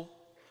gospel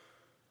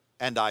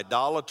and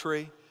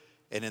idolatry.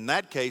 And in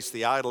that case,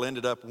 the idol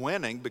ended up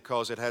winning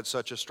because it had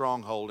such a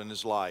stronghold in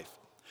his life.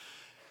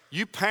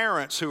 You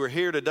parents who are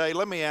here today,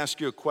 let me ask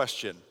you a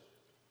question.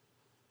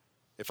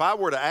 If I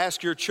were to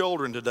ask your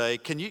children today,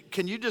 can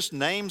you just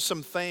name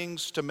some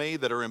things to me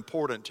that are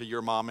important to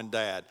your mom and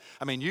dad?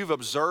 I mean, you've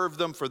observed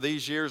them for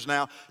these years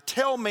now.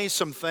 Tell me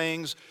some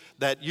things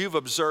that you've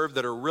observed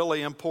that are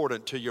really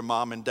important to your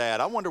mom and dad?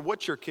 I wonder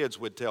what your kids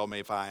would tell me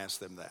if I asked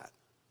them that.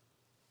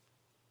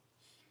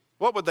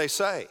 What would they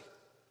say?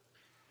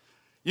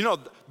 You know,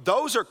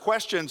 those are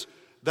questions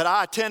that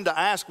I tend to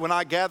ask when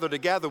I gather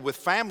together with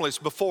families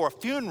before a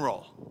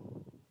funeral.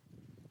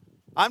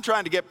 I'm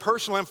trying to get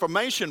personal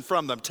information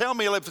from them. Tell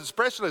me,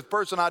 especially the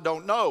person I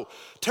don't know,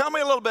 tell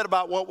me a little bit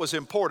about what was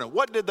important.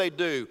 What did they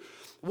do?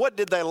 What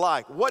did they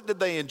like? What did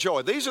they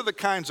enjoy? These are the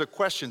kinds of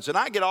questions, and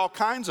I get all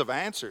kinds of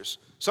answers.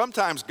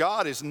 Sometimes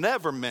God is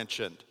never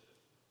mentioned.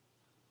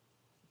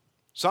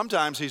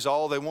 Sometimes He's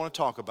all they want to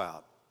talk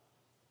about.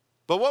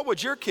 But what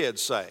would your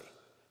kids say?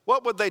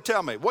 What would they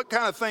tell me? What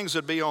kind of things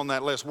would be on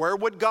that list? Where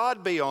would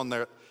God be on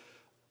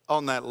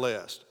that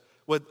list?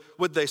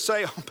 Would they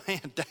say, oh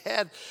man,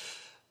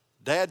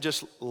 Dad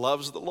just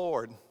loves the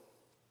Lord.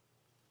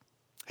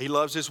 He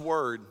loves His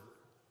Word.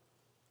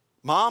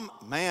 Mom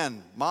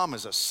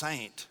is a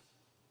saint.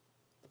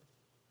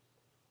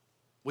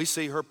 We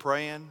see her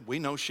praying. We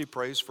know she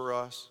prays for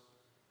us.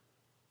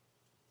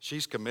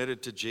 She's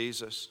committed to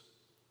Jesus.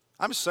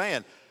 I'm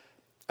saying,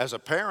 as a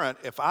parent,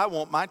 if I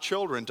want my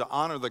children to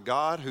honor the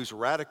God who's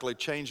radically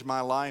changed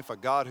my life, a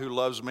God who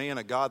loves me and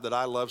a God that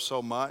I love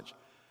so much,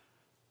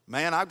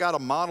 man, I've got to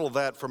model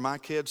that for my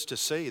kids to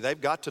see. They've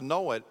got to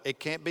know it. It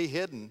can't be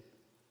hidden.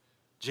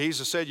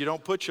 Jesus said you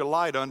don't put your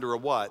light under a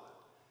what?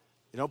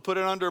 You don't put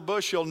it under a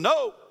bush. You'll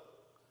know.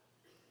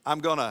 I'm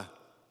going to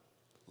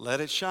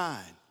let it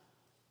shine.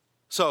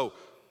 So,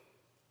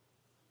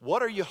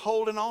 what are you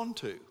holding on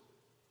to?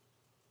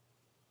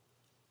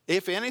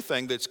 If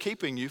anything, that's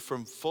keeping you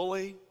from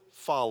fully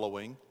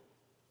following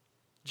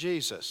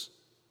Jesus.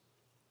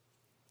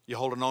 You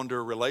holding on to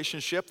a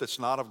relationship that's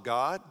not of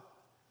God?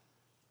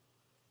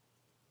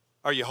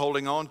 Are you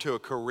holding on to a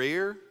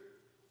career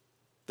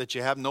that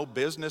you have no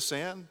business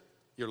in?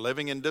 You're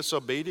living in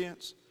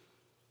disobedience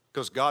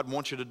because God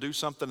wants you to do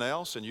something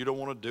else and you don't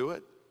want to do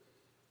it?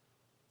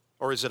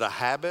 Or is it a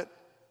habit,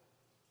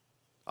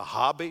 a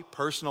hobby,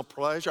 personal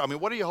pleasure? I mean,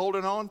 what are you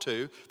holding on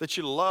to that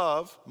you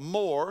love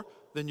more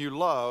than you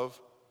love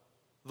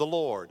the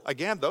Lord?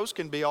 Again, those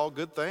can be all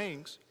good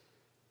things.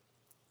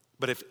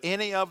 But if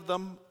any of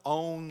them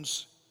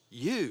owns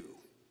you,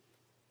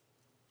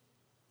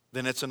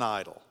 then it's an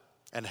idol.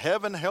 And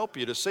heaven help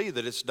you to see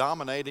that it's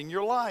dominating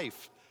your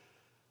life,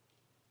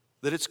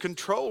 that it's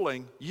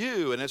controlling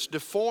you and it's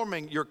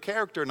deforming your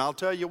character. And I'll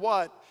tell you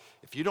what,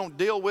 if you don't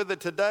deal with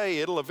it today,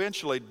 it'll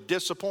eventually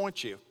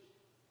disappoint you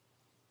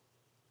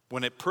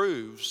when it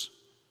proves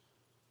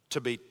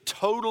to be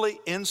totally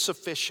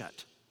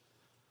insufficient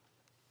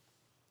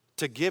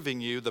to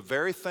giving you the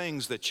very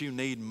things that you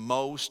need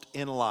most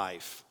in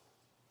life: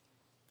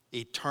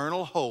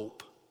 eternal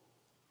hope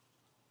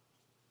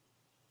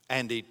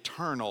and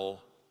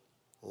eternal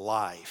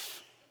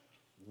life.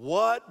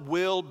 What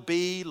will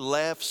be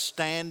left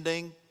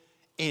standing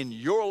in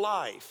your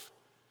life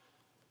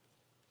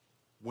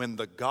when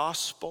the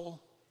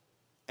gospel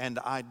and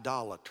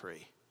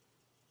idolatry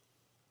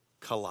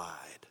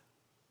collide?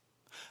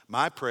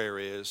 My prayer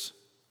is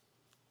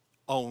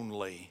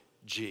only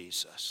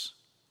Jesus.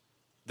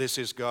 This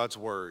is God's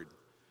word,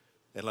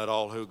 and let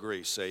all who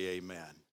agree say amen.